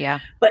yeah.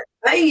 But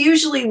I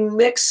usually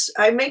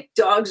I make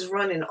dogs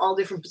run in all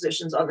different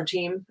positions on the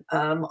team.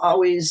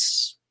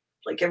 Always,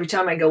 like every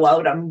time I go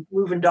out, I'm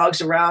moving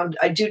dogs around.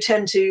 I do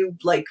tend to,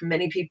 like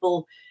many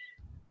people,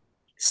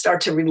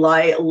 start to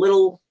rely a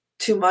little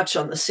too much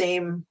on the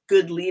same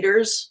good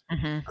leaders.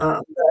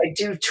 I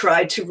do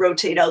try to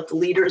rotate out the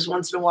leaders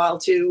once in a while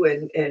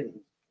too. And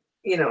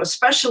you know,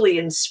 especially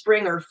in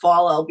spring or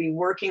fall, I'll be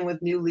working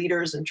with new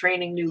leaders and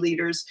training new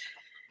leaders.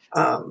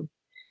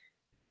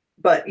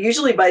 But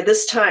usually by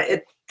this time,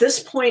 at this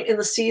point in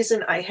the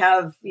season, I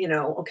have, you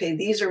know, okay,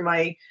 these are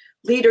my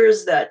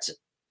leaders that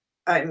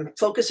I'm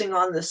focusing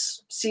on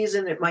this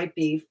season. It might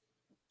be,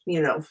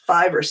 you know,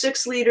 5 or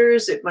 6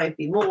 leaders. It might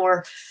be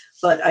more,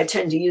 but I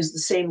tend to use the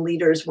same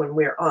leaders when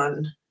we're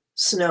on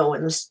snow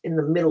in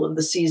the middle of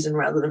the season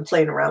rather than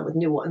playing around with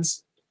new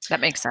ones.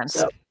 That makes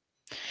sense.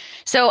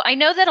 So I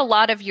know that a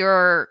lot of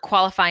your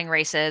qualifying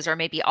races, or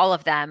maybe all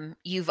of them,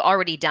 you've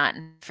already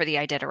done for the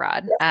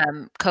Iditarod. Yeah.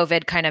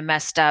 COVID kind of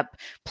messed up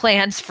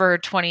plans for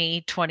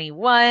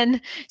 2021.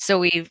 So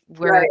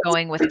we're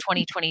going with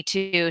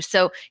 2022.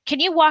 So can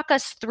you walk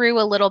us through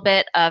a little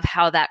bit of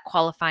how that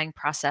qualifying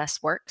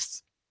process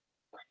works?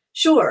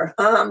 Sure.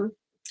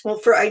 Well,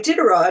 for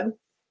Iditarod,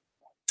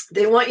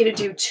 they want you to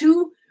do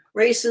 2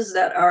 races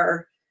that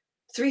are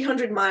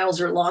 300 miles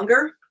or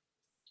longer,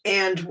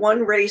 and 1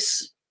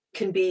 race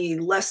can be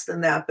less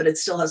than that, but it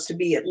still has to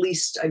be at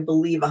least, I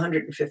believe,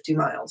 150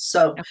 miles.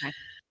 So,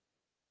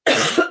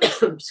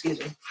 excuse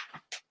me.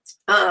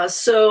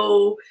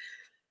 So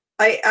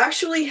I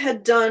actually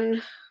had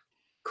done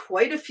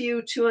quite a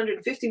few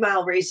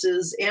 250-mile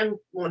races and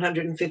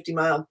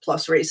 150-mile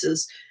plus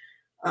races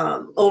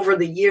over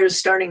the years,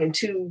 starting in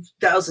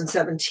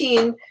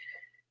 2017.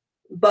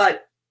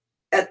 But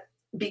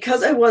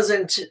because I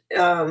wasn't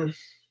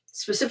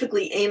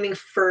specifically aiming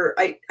for,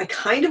 I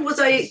kind of was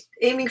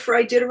aiming for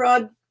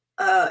Iditarod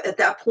at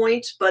that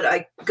point, but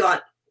I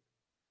got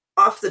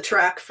off the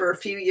track for a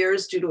few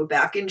years due to a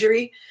back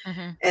injury.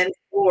 And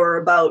for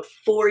about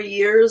 4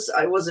 years,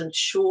 I wasn't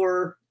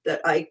sure that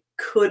I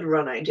could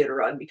run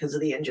Iditarod because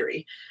of the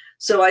injury.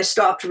 So I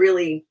stopped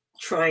really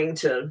trying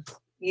to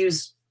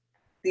use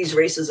these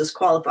races as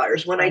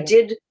qualifiers. When I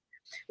did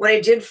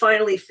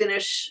finally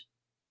finish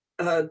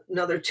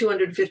another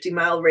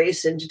 250-mile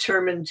race and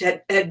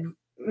had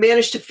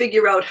managed to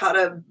figure out how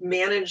to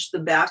manage the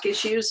back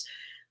issues.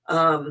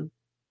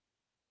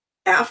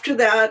 After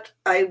that,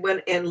 I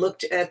went and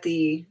looked at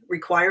the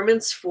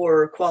requirements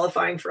for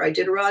qualifying for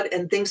Iditarod,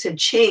 and things had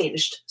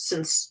changed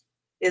since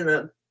in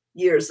the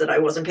years that I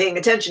wasn't paying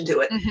attention to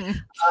it,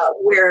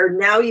 where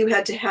now you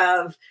had to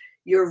have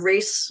your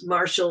race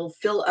marshal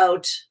fill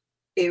out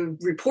a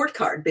report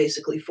card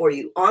basically for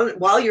you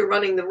while you're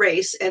running the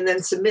race and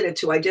then submit it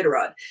to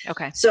Iditarod.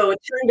 Okay. So it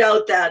turned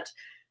out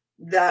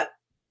that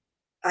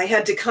I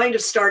had to kind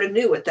of start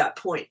anew at that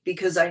point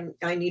because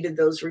I needed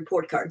those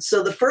report cards.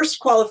 So the first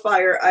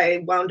qualifier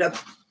I wound up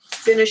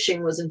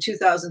finishing was in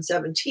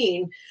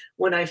 2017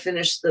 when I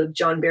finished the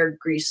John Baird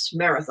Greece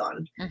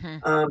Marathon. At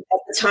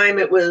the time,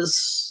 it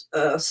was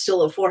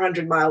still a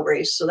 400-mile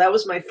race. So that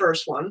was my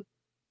first one.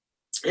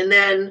 And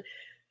then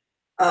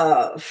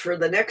for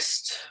the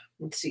next,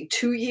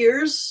 2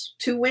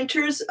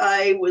 winters,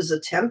 I was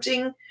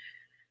attempting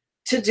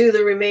to do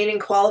the remaining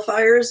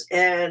qualifiers,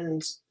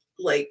 and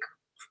it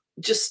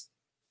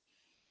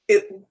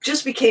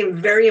just became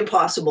very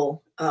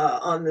impossible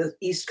on the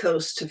East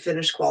Coast to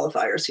finish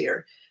qualifiers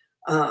here.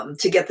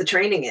 to get the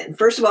training in.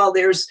 First of all,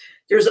 there's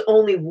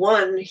only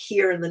one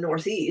here in the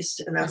Northeast,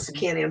 and that's the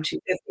Can-Am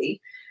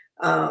 250.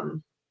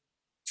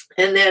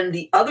 And then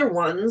the other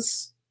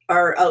ones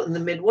are out in the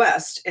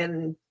Midwest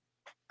and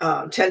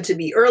tend to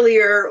be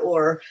earlier,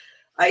 or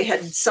I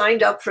had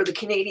signed up for the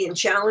Canadian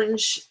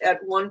Challenge at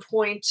one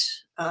point,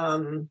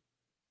 and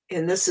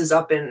this is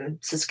up in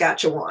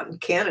Saskatchewan,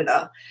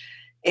 Canada,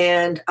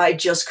 and I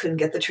just couldn't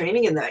get the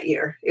training in that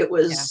year. It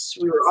was,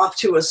 we were off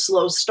to a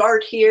slow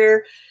start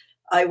here.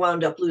 I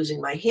wound up losing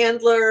my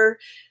handler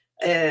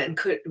and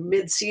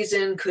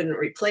mid-season couldn't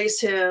replace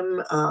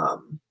him.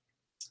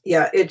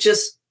 It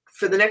just,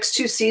 for the next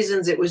 2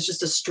 seasons, it was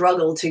just a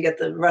struggle to get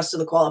the rest of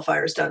the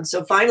qualifiers done.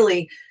 So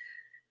finally,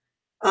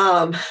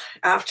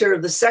 after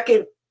the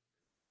second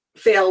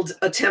failed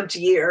attempt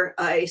year,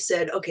 I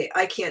said, okay,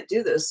 I can't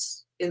do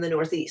this in the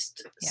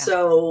Northeast. Yeah.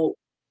 So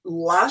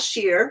last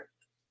year,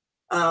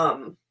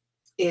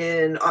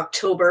 in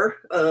October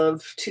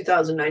of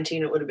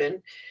 2019, it would have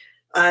been,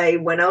 I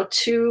went out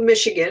to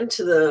Michigan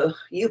to the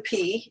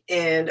UP,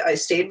 and I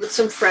stayed with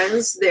some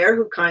friends there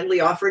who kindly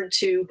offered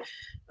to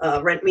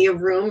rent me a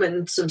room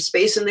and some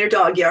space in their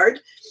dog yard.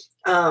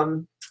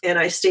 And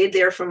I stayed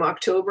there from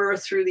October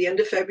through the end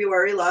of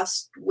February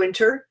last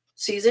winter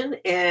season,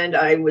 and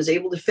I was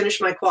able to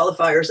finish my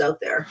qualifiers out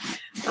there.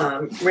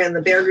 Ran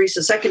the Bear Grease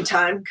a second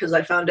time because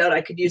I found out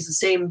I could use the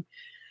same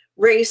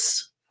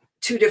race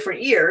 2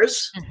 different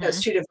years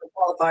as 2 different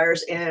qualifiers,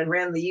 and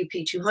ran the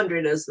UP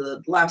 200 as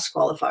the last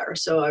qualifier.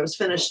 So I was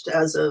finished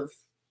as of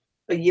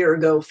a year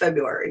ago,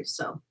 February.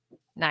 So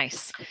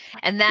nice.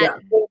 And that,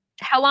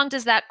 how long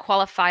does that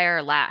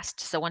qualifier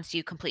last? So once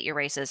you complete your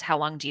races, how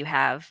long do you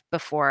have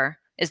before?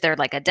 Is there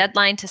like a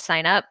deadline to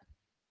sign up?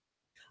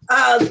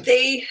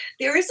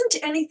 There isn't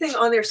anything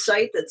on their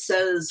site that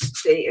says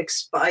they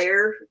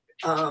expire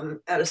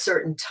at a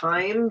certain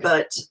time,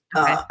 but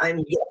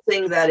I'm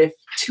guessing that if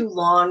too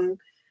long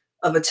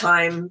of a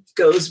time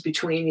goes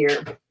between your,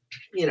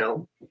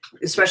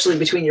 especially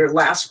between your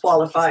last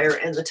qualifier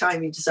and the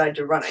time you decide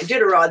to run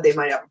Iditarod, they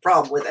might have a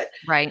problem with it.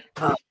 Right.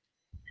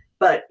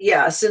 But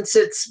yeah,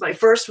 since my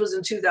first was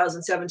in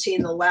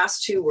 2017, the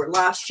last 2 were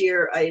last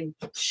year, I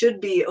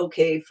should be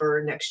okay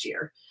for next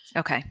year.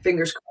 Okay.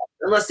 Fingers crossed.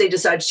 Unless they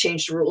decide to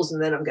change the rules,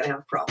 and then I'm going to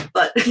have a problem.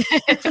 But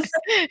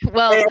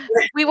well,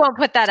 we won't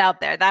put that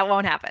out there. That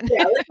won't happen.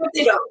 Yeah, let's hope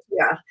they don't.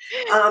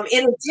 Yeah.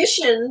 In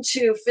addition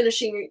to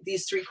finishing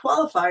these 3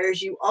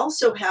 qualifiers, you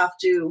also have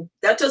to.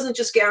 That doesn't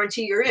just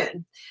guarantee you're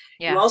in.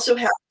 Yeah. You also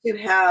have to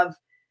have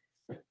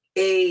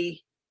a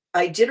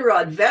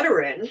Iditarod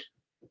veteran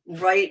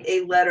write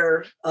a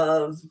letter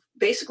of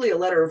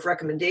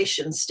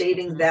recommendation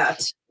stating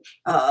that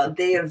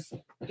they have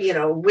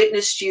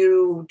witnessed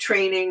you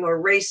training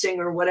or racing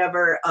or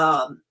whatever,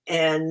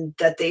 and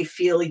that they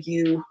feel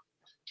you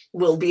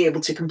will be able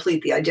to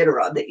complete the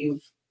Iditarod, that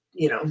you've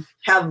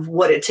have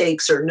what it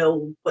takes or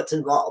know what's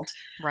involved.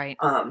 Right.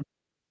 And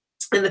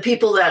the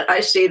people that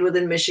I stayed with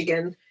in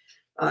Michigan,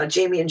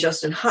 Jamie and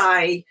Justin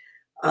High,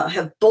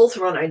 have both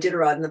run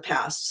Iditarod in the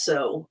past.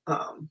 So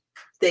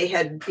they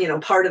had,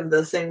 part of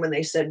the thing when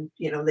they said,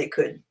 they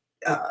could,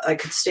 I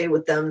could stay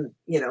with them,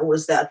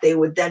 was that they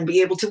would then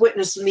be able to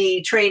witness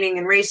me training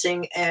and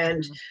racing,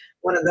 and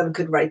one of them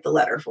could write the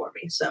letter for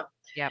me. So,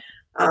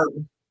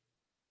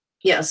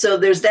 so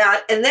there's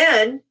that. And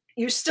then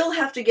you still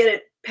have to get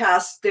it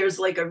past, there's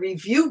like a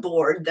review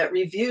board that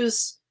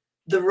reviews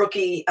the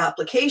rookie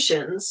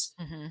applications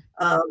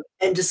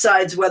and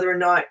decides whether or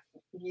not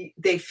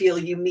they feel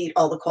you meet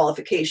all the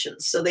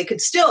qualifications. So they could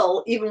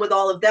still, even with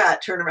all of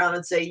that, turn around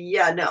and say,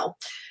 yeah, no.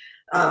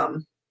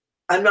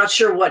 I'm not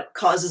sure what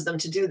causes them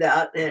to do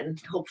that,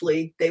 and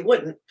hopefully they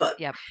wouldn't, but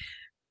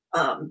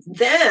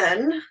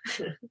then,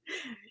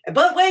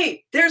 but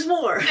wait, there's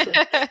more.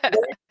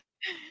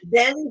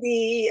 Then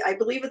I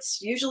believe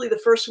it's usually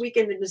the first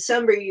weekend in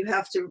December, you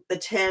have to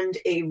attend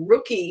a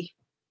rookie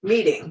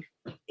meeting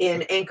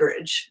in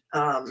Anchorage.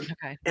 And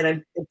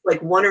it's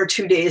like 1 or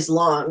 2 days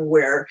long,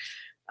 where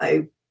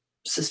I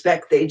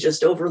suspect they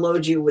just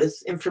overload you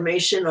with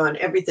information on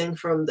everything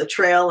from the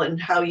trail and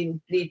how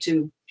you need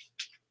to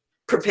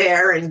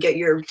prepare and get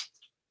your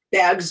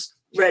bags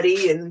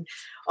ready and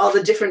all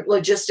the different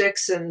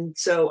logistics. And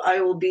so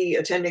I will be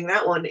attending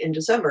that one in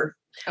December.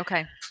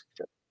 Okay.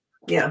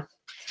 Yeah.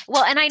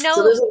 Well, and I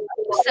know,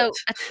 so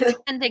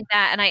attending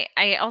that, and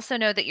I also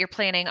know that you're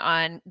planning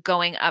on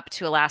going up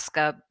to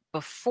Alaska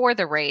before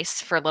the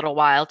race for a little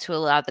while to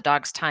allow the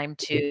dogs time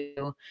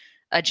to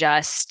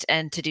adjust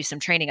and to do some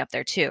training up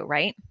there too,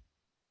 right?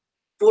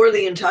 For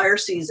the entire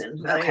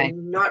season. Okay.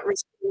 I'm not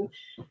risking,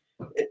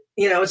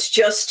 it's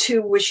just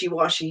too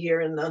wishy-washy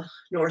here in the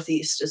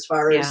Northeast as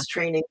far as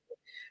training.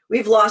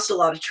 We've lost a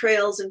lot of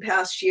trails in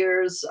past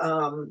years,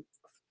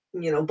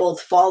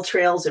 both fall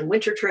trails and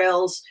winter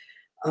trails.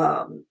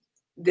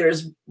 There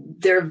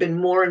have been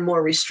more and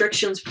more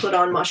restrictions put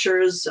on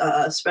mushers,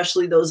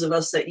 especially those of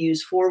us that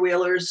use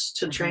 4-wheelers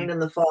to train in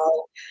the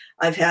fall.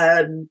 I've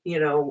had,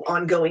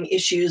 ongoing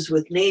issues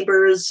with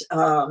neighbors.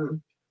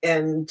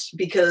 And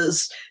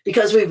because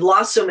we've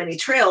lost so many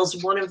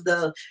trails, one of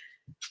the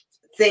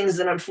things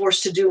that I'm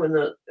forced to do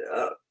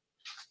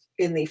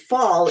in the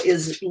fall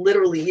is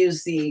literally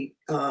use the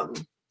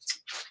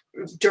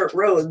dirt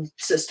road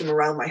system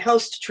around my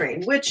house to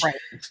train, which Right.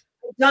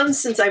 I've done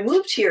since I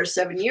moved here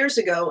 7 years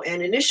ago,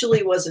 and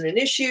initially wasn't an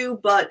issue,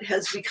 but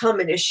has become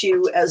an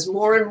issue as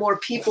more and more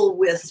people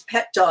with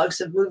pet dogs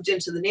have moved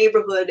into the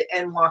neighborhood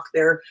and walk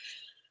their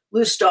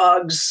loose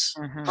dogs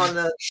on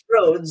the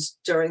roads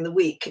during the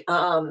week,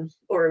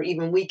 or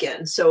even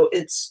weekend. So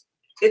it's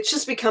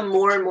just become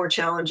more and more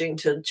challenging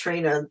to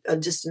train a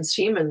distance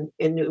team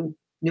in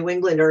New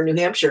England or New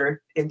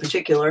Hampshire in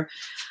particular.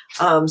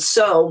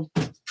 So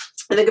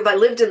I think if I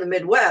lived in the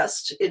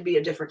Midwest, it'd be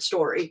a different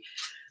story.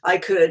 I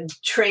could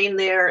train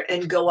there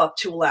and go up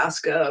to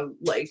Alaska,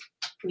 like,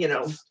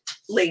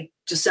 late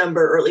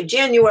December, early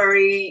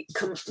January,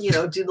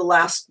 do the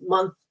last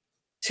month,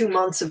 2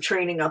 months of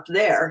training up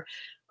there.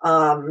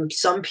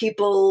 Some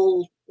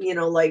people,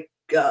 like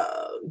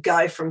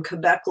guy from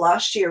Quebec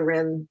last year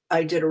ran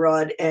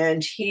Iditarod,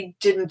 and he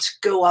didn't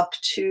go up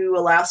to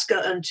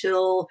Alaska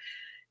until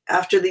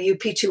after the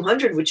UP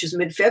 200, which is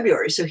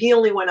mid-February. So he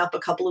only went up a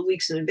couple of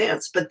weeks in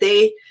advance, but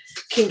they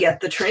can get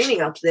the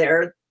training up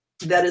there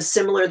that is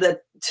similar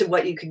to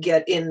what you could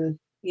get in,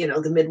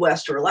 the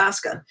Midwest or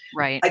Alaska.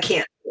 Right. I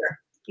can't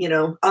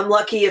here. I'm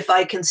lucky if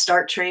I can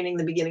start training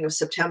the beginning of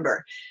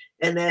September.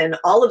 And then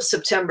all of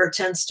September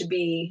tends to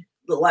be,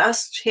 the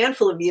last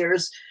handful of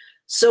years,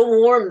 so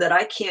warm that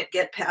I can't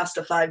get past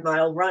a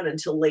 5-mile run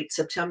until late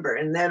September.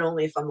 And then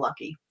only if I'm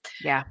lucky.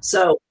 Yeah.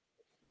 So,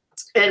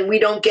 and we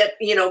don't get,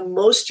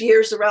 most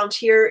years around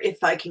here,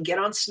 if I can get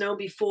on snow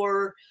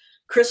before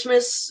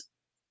Christmas,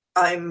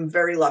 I'm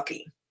very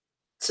lucky.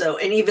 So,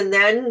 and even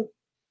then,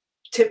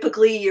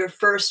 typically your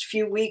first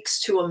few weeks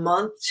to a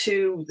month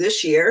to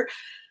this year,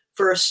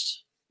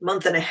 first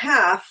month and a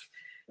half,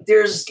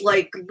 there's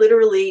like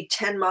literally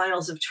 10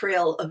 miles of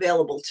trail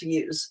available to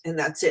use, and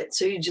that's it.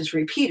 So you just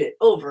repeat it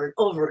over and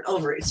over and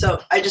over.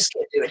 So I just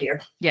can't do it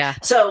here. Yeah.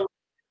 So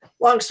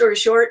long story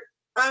short,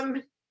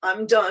 I'm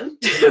done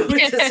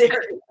with this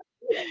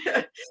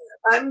area.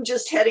 I'm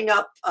just heading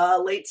up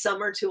late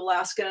summer to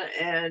Alaska,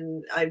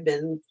 and I've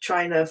been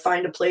trying to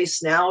find a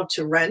place now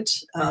to rent.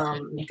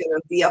 I'm going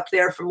to be up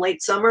there from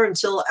late summer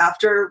until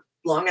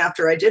long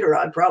after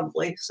Iditarod,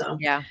 probably. So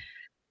yeah.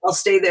 I'll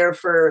stay there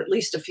for at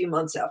least a few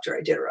months after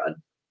Iditarod,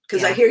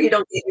 because I hear you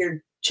don't get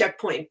your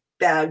checkpoint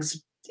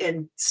bags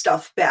and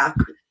stuff back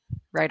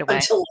right away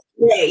until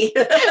May.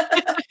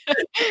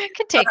 It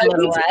could take a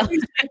little while for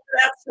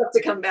that stuff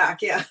to come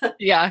back. Yeah.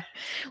 Yeah.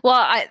 Well,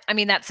 I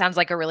mean, that sounds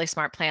like a really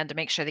smart plan to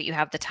make sure that you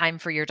have the time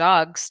for your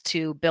dogs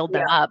to build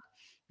them up,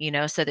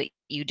 so that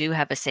you do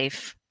have a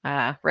safe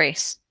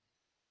race.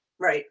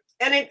 Right.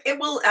 And it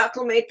will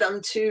acclimate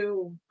them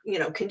to,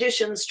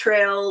 conditions,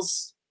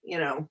 trails,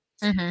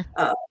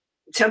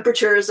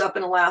 temperatures up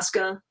in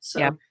Alaska.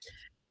 So.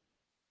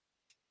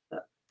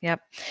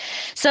 Yep.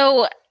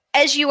 So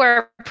as you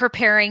are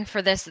preparing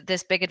for this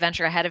big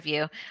adventure ahead of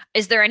you,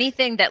 is there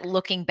anything that,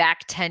 looking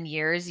back 10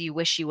 years, you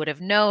wish you would have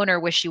known or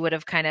wish you would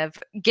have kind of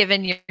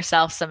given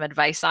yourself some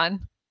advice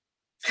on?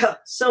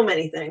 So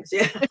many things.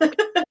 Yeah.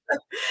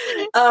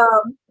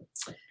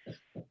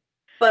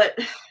 But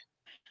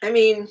I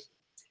mean,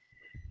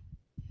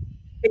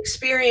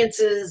 experience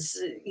is,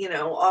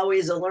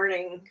 always a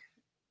learning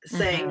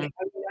thing. I mean,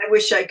 I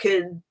wish I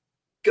could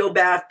go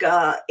back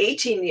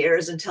 18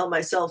 years and tell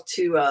myself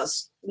to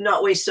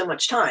not waste so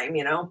much time,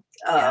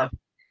 not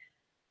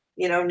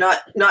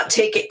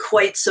take it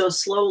quite so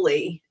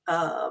slowly.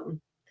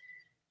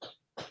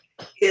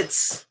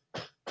 It's,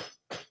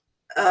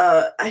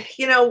 other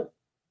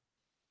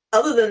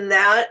than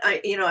that,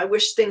 I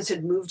wish things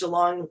had moved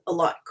along a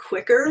lot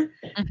quicker.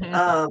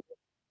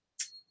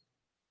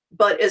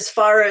 But as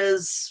far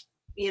as,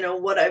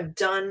 what I've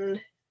done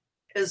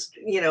as,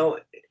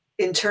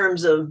 in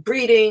terms of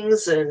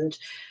breedings and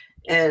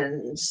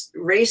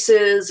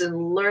races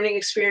and learning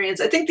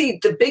experience, I think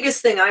the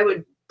biggest thing I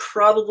would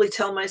probably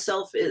tell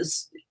myself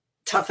is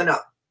toughen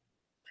up.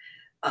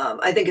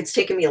 I think it's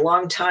taken me a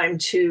long time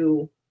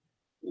to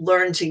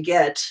learn to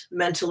get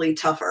mentally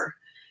tougher.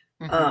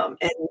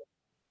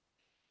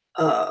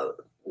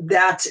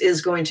 That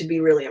is going to be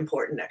really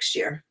important next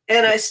year.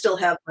 And I still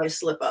have my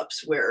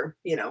slip-ups where,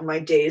 my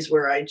days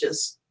where I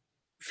just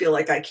feel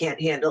like I can't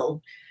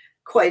handle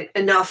quite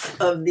enough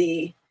of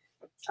the,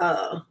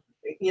 all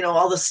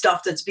the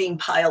stuff that's being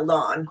piled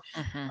on.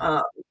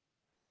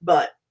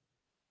 But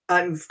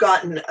I've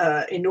gotten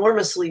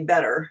enormously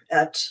better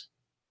at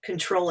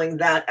controlling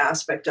that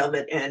aspect of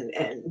it.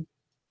 And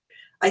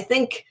I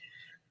think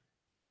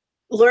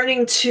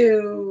learning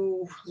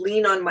to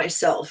lean on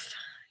myself,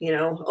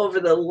 over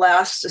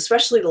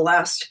especially the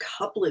last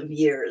couple of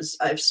years,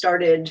 I've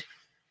started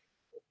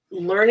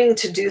learning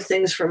to do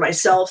things for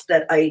myself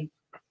that I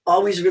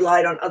always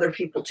relied on other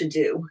people to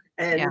do.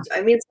 And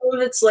I mean, some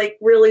of it's like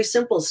really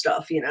simple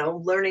stuff,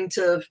 learning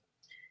to,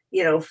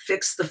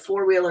 fix the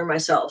four-wheeler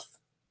myself,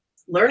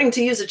 learning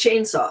to use a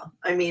chainsaw.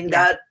 I mean,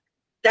 that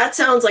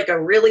sounds like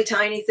a really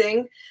tiny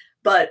thing,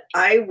 But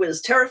I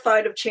was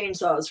terrified of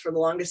chainsaws for the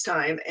longest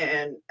time,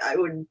 and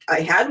I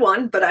had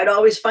one, but I'd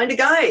always find a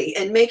guy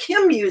and make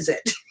him use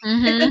it.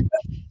 Mm-hmm.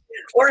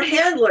 Or a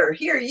handler,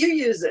 here, you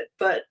use it.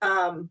 But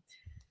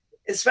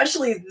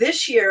especially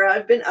this year,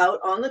 I've been out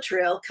on the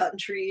trail, cutting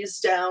trees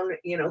down,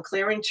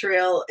 clearing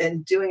trail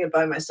and doing it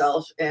by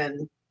myself,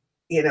 and,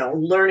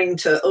 learning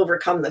to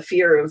overcome the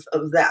fear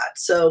of that.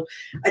 So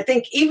I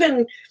think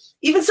even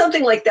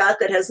something like that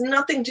has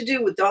nothing to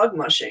do with dog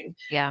mushing.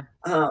 Yeah.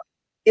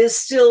 Is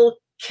still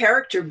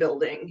character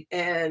building,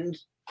 and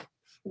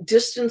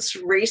distance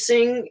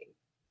racing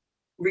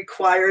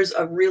requires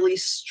a really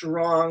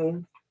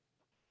strong,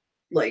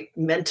 like,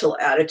 mental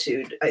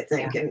attitude, I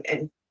think,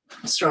 and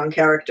strong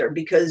character,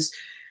 because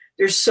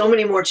there's so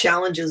many more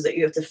challenges that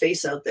you have to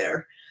face out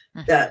there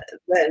that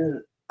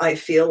than I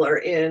feel are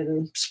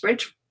in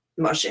sprint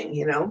mushing,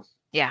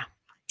 Yeah.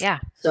 Yeah.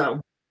 So.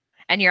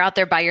 And you're out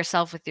there by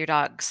yourself with your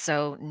dogs.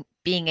 So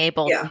being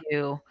able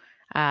to,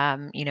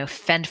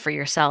 fend for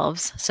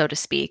yourselves, so to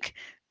speak,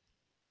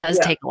 does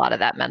take a lot of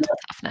that mental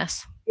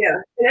toughness. Yeah.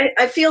 And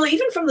I feel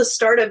even from the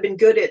start, I've been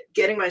good at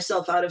getting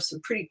myself out of some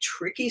pretty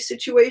tricky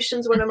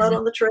situations when I'm out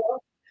on the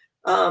trail.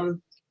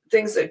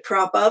 Things that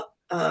crop up,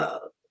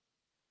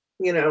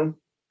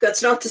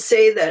 that's not to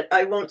say that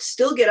I won't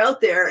still get out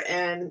there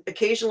and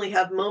occasionally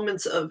have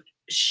moments of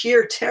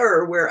sheer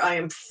terror where I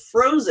am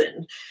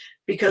frozen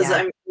because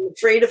I'm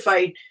afraid if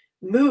I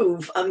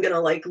move, I'm going to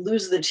like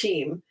lose the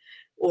team,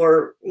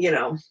 or,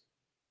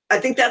 I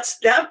think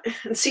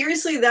and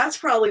seriously, that's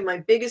probably my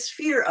biggest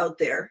fear out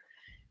there.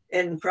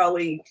 And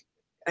probably,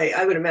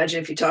 I would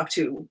imagine if you talk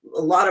to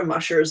a lot of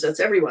mushers, that's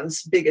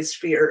everyone's biggest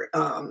fear.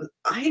 Out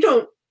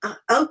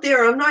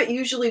there, I'm not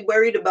usually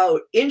worried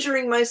about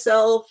injuring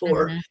myself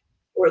or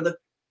the,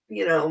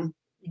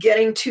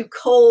 getting too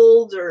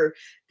cold, or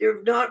there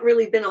have not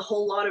really been a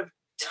whole lot of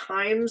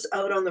times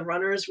out on the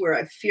runners where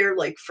I fear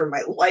like for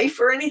my life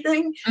or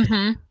anything.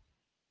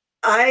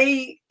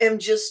 I am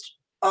just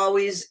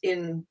always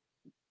in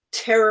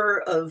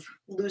terror of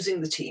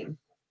losing the team.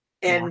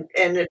 And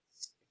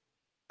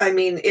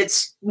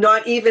it's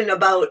not even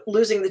about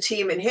losing the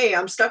team and, hey,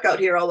 I'm stuck out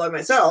here all by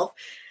myself.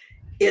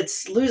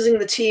 It's losing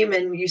the team,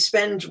 and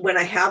when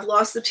I have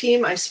lost the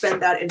team, I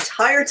spend that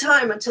entire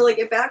time until I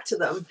get back to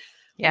them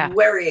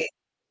worrying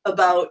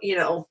about,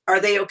 are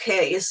they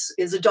okay?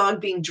 Is a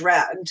dog being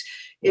dragged?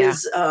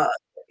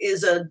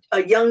 Is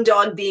a young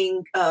dog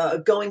being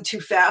going too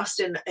fast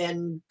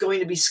and going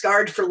to be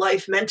scarred for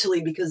life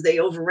mentally because they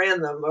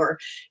overran them? Or,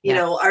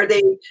 are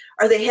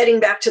they heading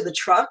back to the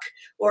truck,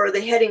 or are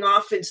they heading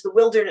off into the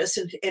wilderness,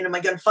 and am I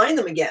going to find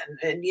them again?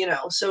 And,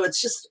 so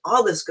it's just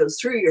all this goes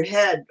through your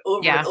head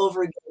over and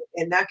over again.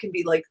 And that can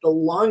be like the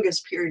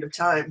longest period of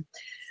time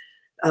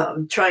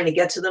trying to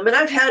get to them. And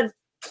I've had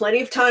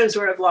plenty of times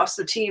where I've lost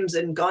the teams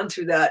and gone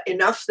through that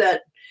enough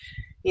that,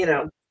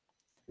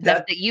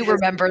 that you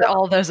remembered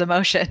all those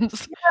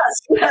emotions.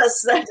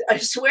 Yes. That I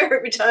swear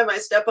every time I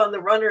step on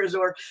the runners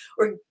or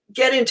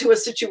get into a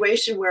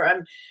situation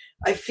where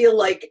I feel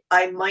like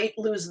I might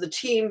lose the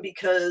team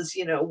because,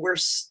 we're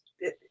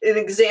an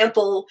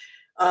example.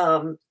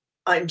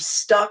 I'm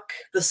stuck.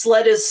 The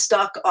sled is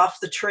stuck off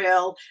the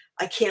trail.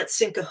 I can't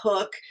sink a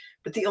hook,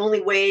 but the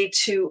only way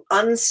to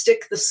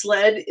unstick the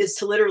sled is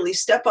to literally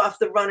step off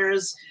the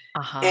runners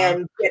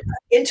and get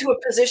into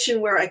a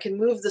position where I can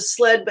move the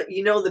sled. But,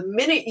 the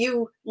minute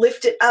you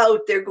lift it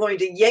out, they're going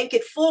to yank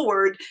it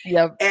forward.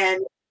 Yep.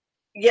 And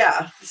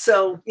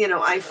so,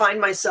 I find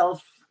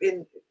myself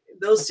in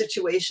those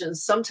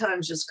situations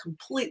sometimes just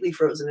completely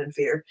frozen in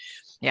fear.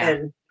 Yeah.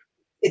 And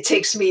it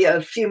takes me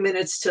a few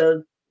minutes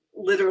to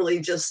literally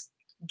just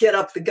get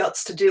up the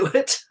guts to do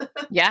it.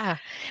 Yeah.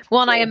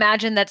 Well, and I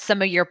imagine that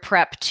some of your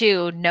prep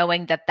too,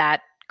 knowing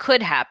that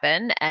could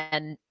happen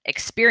and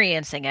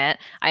experiencing it,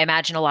 I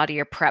imagine a lot of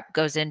your prep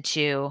goes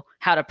into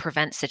how to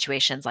prevent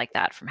situations like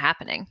that from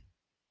happening.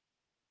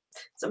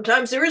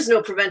 Sometimes there is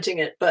no preventing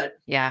it, but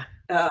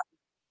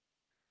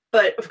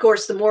but of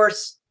course,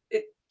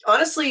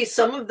 honestly,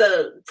 some of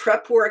the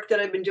prep work that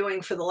I've been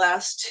doing for the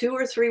last 2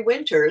 or 3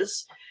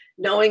 winters,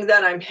 knowing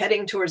that I'm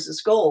heading towards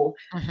this goal,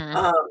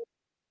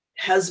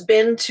 has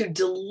been to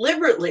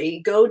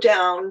deliberately go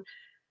down,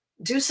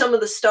 do some of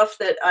the stuff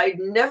that I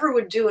never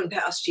would do in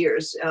past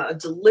years,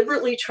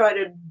 deliberately try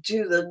to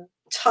do the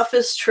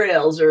toughest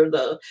trails or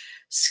the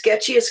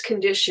sketchiest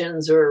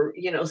conditions, or,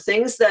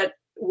 things that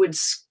would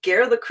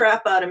scare the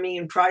crap out of me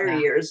in prior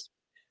years.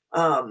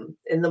 And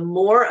the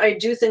more I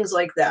do things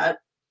like that,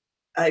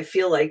 I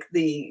feel like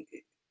the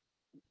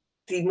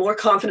more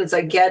confidence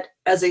I get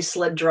as a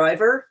sled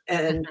driver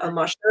and a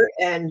musher,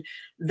 and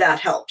that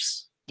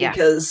helps.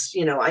 Because,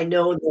 I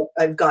know that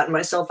I've gotten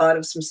myself out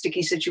of some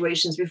sticky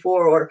situations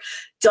before, or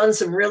done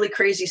some really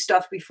crazy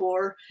stuff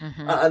before.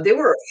 There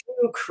were a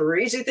few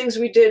crazy things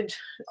we did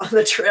on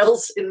the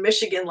trails in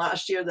Michigan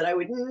last year that I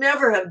would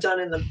never have done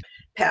in the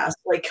past.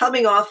 Like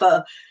coming off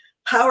a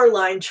power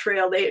line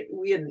trail,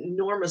 we had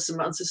enormous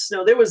amounts of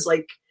snow. There was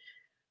like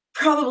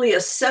probably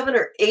a 7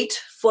 or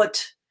 8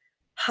 foot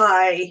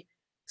high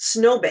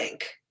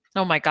snowbank.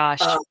 Oh my gosh.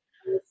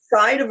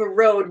 side of a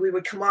road. We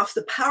would come off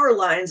the power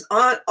lines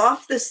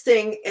off this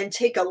thing and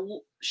take a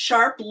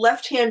sharp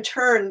left-hand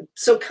turn.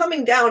 So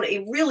coming down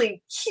a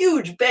really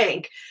huge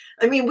bank,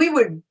 I mean, we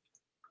would,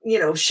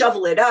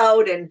 shovel it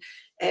out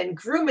and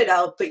groom it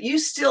out, but you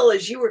still,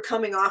 as you were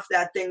coming off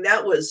that thing,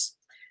 that was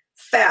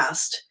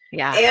fast.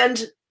 Yeah.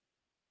 And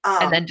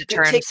then to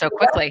turn so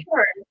quickly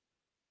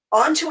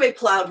onto a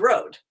plowed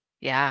road.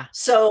 Yeah.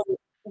 So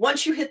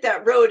once you hit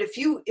that road, if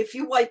you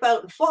wipe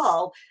out and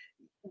fall,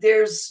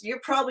 you're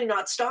probably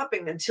not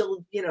stopping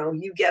until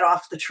you get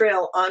off the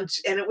trail and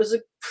it was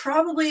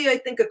probably I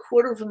think a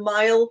quarter of a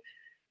mile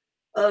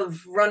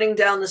of running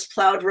down this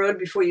plowed road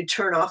before you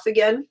turn off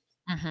again.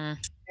 Mm-hmm.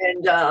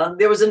 And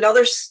there was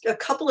a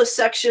couple of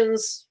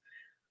sections,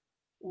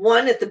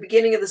 one at the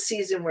beginning of the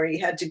season where you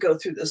had to go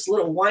through this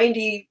little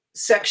windy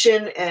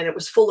section and it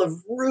was full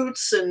of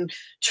roots and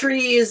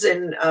trees,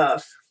 and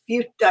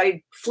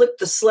I flipped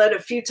the sled a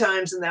few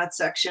times in that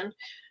section.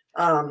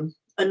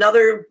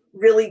 Another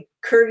really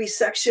curvy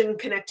section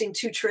connecting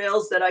two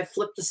trails that I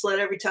flipped the sled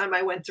every time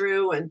I went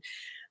through, and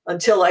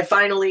until I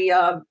finally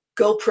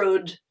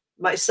GoPro'd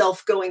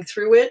myself going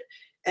through it,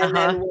 and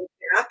then went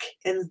back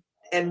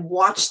and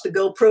watched the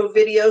GoPro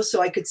video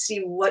so I could see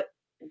what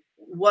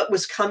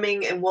was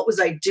coming and what was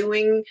I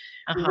doing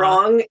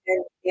wrong,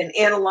 and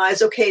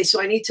analyze, okay,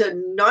 so I need to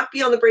not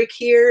be on the brake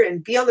here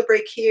and be on the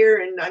brake here,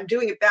 and I'm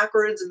doing it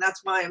backwards, and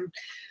that's why I'm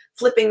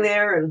flipping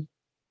there. And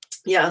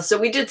yeah, so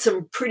we did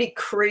some pretty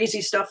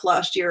crazy stuff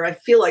last year. I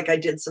feel like I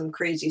did some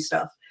crazy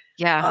stuff.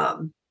 Yeah.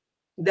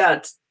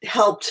 That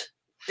helped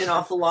an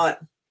awful lot.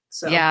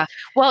 So yeah.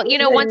 Well,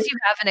 once you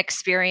have an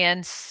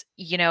experience,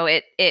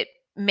 it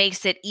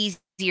makes it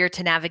easier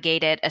to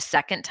navigate it a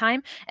second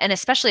time. And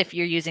especially if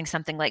you're using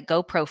something like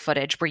GoPro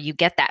footage where you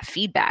get that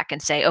feedback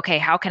and say, okay,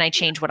 how can I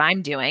change what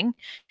I'm doing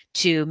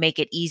to make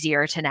it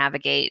easier to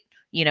navigate,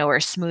 or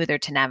smoother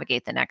to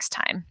navigate the next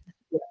time?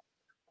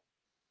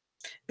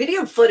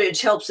 Video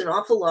footage helps an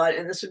awful lot,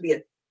 and this would be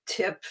a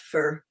tip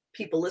for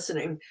people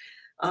listening.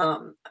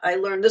 I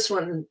learned this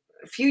one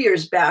a few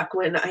years back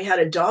when I had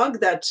a dog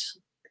that,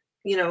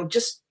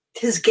 just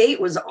his gait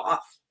was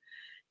off,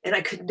 and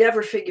I could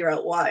never figure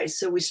out why.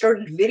 So we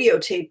started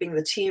videotaping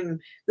the team.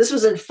 This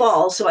was in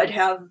fall, so I'd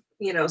have,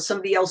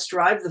 somebody else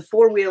drive the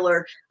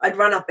four-wheeler. I'd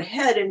run up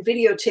ahead and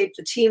videotape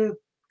the team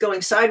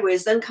going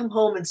sideways, then come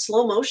home and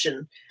slow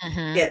motion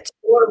it,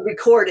 or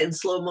record in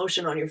slow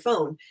motion on your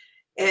phone.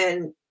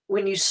 And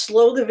when you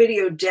slow the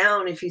video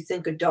down, if you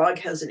think a dog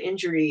has an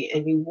injury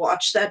and you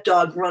watch that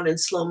dog run in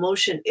slow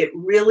motion, it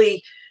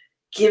really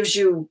gives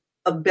you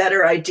a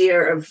better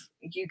idea of,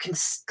 you can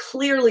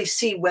clearly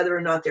see whether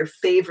or not they're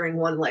favoring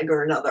one leg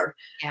or another.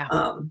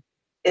 Yeah.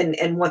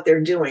 And what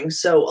they're doing.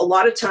 So a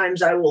lot of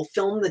times I will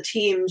film the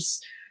teams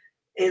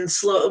in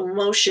slow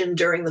motion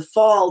during the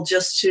fall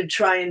just to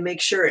try and make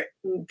sure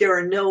there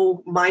are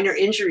no minor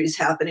injuries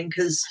happening,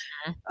 because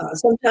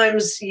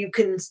sometimes you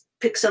can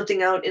pick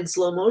something out in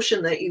slow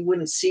motion that you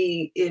wouldn't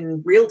see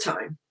in real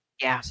time.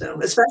 Yeah. So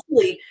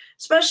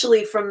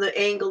especially from the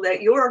angle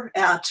that you're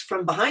at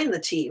from behind the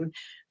team,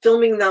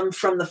 filming them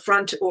from the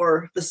front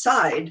or the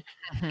side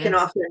can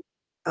often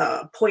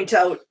point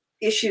out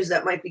issues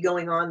that might be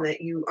going on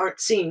that you aren't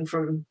seeing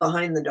from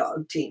behind the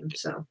dog team.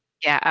 So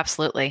yeah,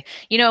 absolutely.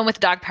 And with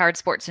dog-powered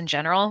sports in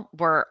general,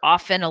 we're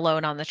often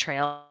alone on the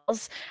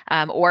trails,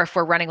 or if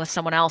we're running with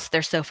someone else,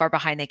 they're so far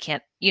behind they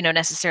can't,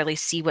 necessarily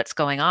see what's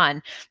going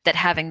on, that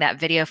having that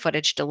video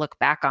footage to look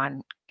back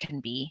on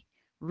can be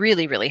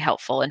really, really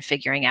helpful in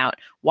figuring out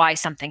why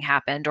something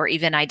happened, or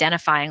even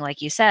identifying,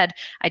 like you said,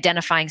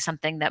 identifying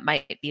something that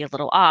might be a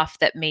little off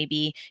that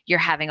maybe you're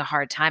having a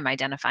hard time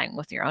identifying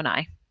with your own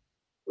eye.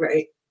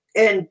 Right.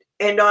 And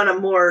on a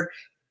more,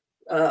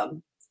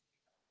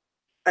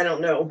 I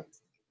don't know,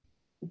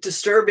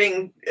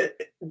 disturbing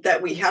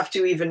that we have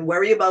to even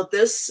worry about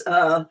this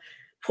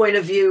point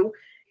of view,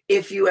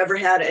 if you ever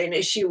had an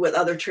issue with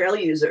other trail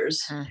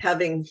users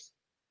having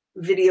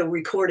video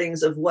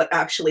recordings of what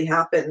actually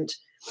happened,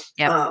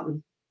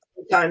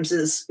 sometimes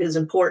is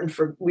important.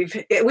 For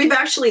we've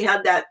actually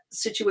had that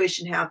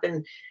situation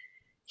happen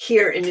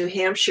here in New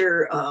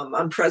Hampshire.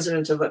 I'm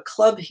president of a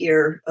club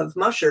here of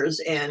mushers,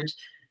 and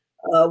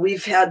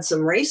we've had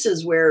some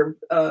races where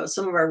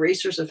some of our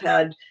racers have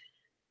had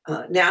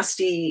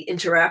nasty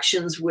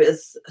interactions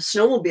with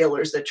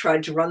snowmobilers that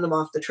tried to run them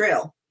off the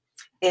trail.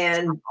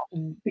 And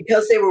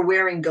because they were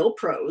wearing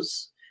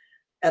GoPros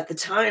at the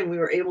time, we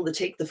were able to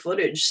take the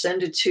footage,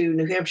 send it to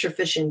New Hampshire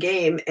Fish and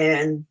Game,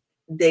 and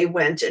they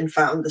went and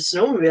found the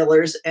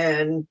snowmobilers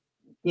and,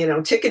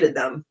 ticketed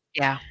them.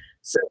 Yeah.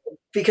 So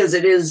because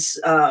it is,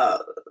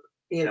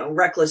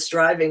 reckless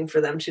driving for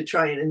them to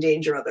try and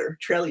endanger other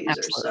trail users.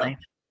 Absolutely.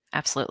 So.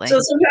 Absolutely. So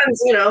sometimes,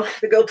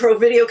 the GoPro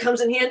video comes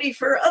in handy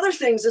for other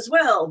things as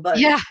well. But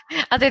yeah,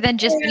 other than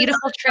just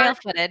beautiful trail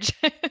footage.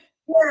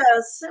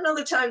 Yes, and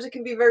other times it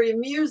can be very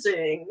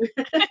amusing.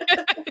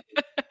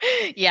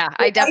 Yeah,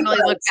 I definitely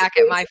look back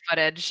at my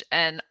footage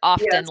and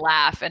often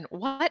laugh and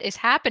what is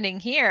happening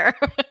here?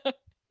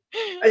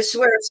 I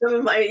swear, some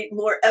of my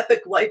more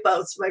epic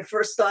wipeouts, my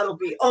first thought will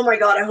be, oh my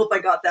God, I hope I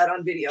got that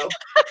on video.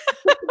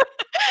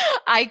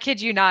 I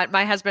kid you not.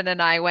 My husband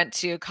and I went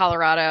to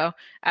Colorado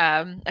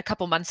a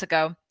couple months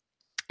ago,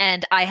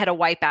 and I had a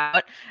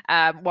wipeout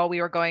while we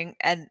were going.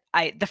 And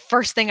the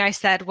first thing I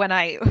said when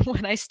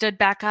I stood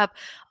back up,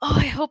 oh,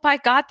 I hope I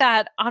got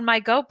that on my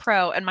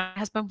GoPro. And my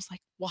husband was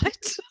like, what?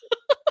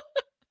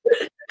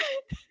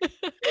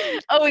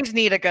 Always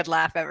need a good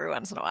laugh every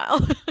once in a while.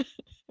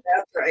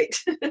 That's right.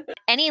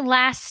 Any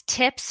last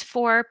tips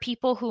for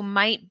people who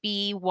might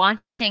be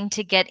wanting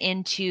to get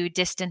into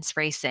distance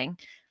racing?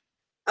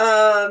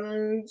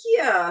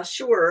 Yeah,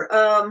 sure.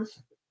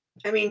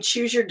 I mean,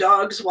 choose your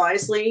dogs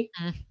wisely.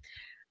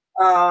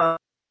 That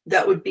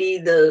would be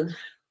the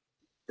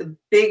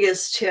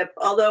biggest tip,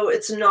 although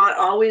it's not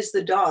always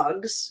the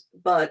dogs,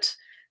 but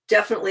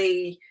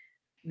definitely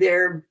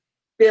their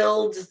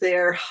build,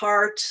 their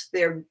heart,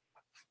 their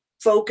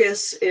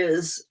focus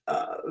is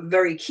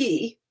very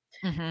key.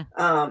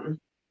 Mm-hmm.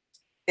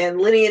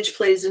 And lineage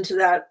plays into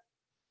that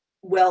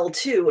well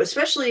too,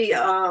 especially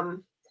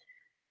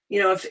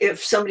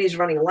if somebody's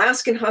running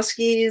Alaskan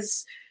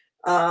Huskies.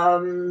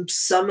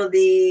 Some of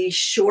the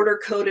shorter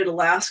coated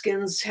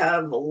Alaskans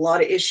have a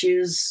lot of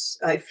issues,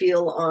 I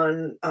feel,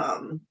 on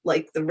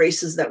like the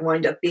races that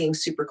wind up being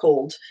super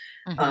cold.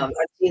 Mm-hmm. I've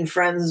seen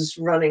friends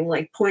running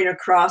like pointer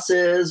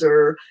crosses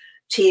or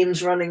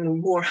teams running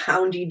more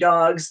houndy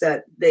dogs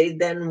that they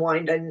then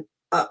wind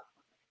up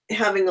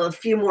having a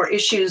few more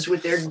issues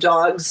with their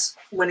dogs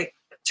when it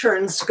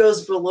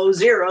goes below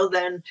zero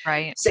than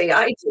say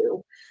I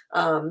do.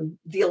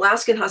 The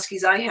Alaskan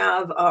Huskies I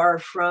have are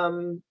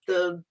from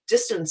the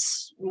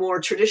distance, more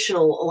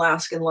traditional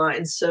Alaskan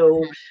lines.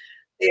 So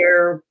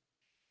they're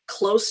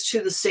close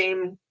to the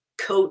same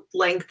coat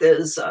length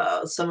as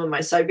some of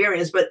my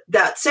Siberians. But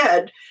that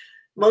said,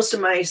 most of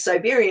my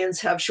Siberians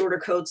have shorter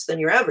coats than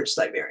your average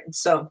Siberian.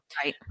 So,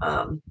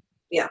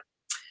 yeah.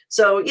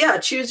 So yeah,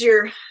 choose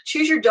your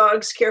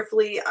dogs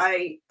carefully.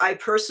 I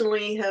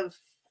personally have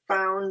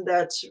found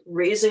that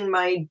raising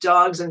my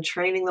dogs and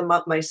training them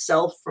up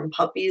myself from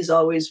puppies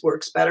always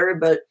works better,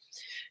 but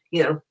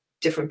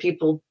different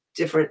people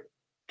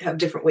have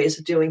different ways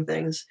of doing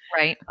things.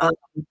 Right. I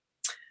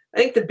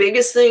think the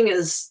biggest thing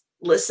is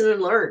listen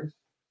and learn.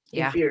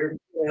 Yeah. If you're,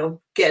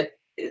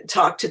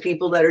 talk to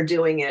people that are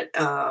doing it,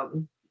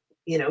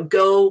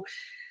 go,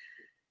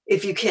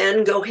 if you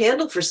can, go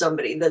handle for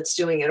somebody that's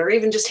doing it, or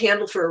even just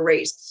handle for a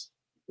race.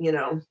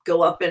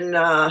 Go up and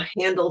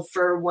handle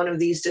for one of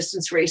these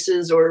distance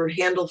races, or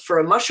handle for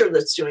a musher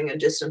that's doing a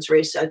distance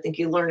race. I think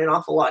you learn an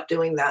awful lot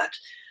doing that.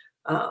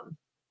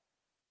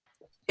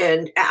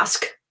 And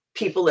ask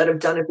people that have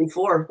done it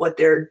before what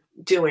they're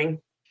doing.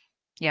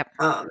 Yep.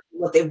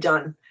 What they've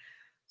done.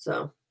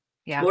 So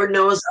yeah. Lord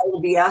knows I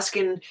will be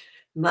asking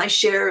my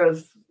share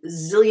of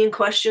zillion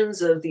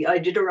questions of the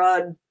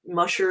Iditarod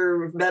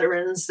musher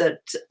veterans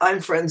that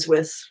I'm friends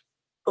with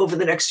over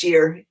the next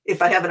year,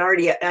 if I haven't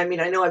already. I mean,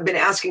 I know I've been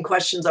asking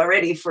questions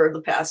already for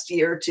the past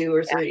year or two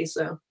or three.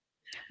 So,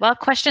 well,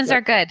 questions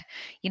are good.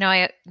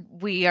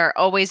 We are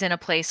always in a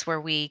place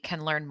where we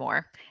can learn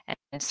more,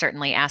 and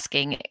certainly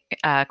asking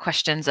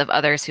questions of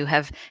others who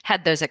have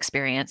had those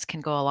experiences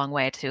can go a long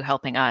way to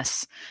helping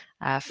us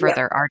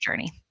further our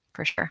journey,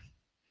 for sure.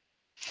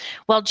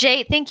 Well,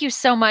 Jay, thank you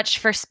so much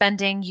for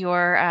spending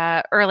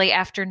your early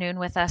afternoon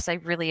with us. I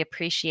really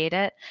appreciate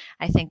it.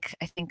 I think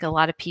a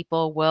lot of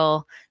people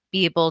will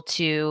be able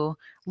to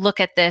look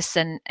at this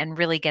and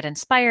really get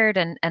inspired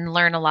and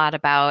learn a lot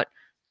about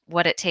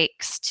what it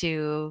takes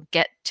to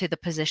get to the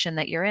position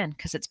that you're in,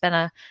 because it's been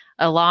a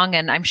long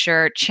and I'm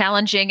sure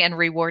challenging and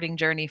rewarding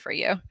journey for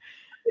you.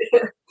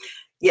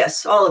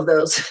 Yes, all of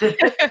those.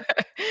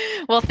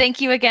 Well, thank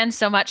you again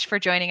so much for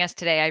joining us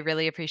today. I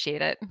really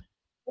appreciate it.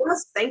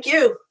 Yes, thank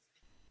you.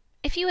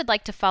 If you would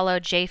like to follow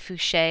Jay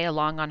Fouché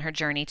along on her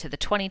journey to the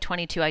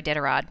 2022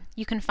 Iditarod,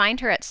 you can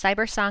find her at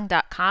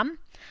cybersong.com,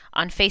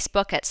 on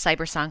Facebook at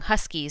Cybersong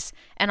Huskies,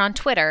 and on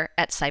Twitter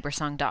at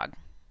CybersongDog.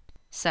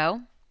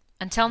 So,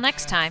 until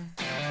next time,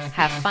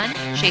 have fun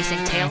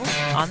chasing tails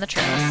on the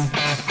trails.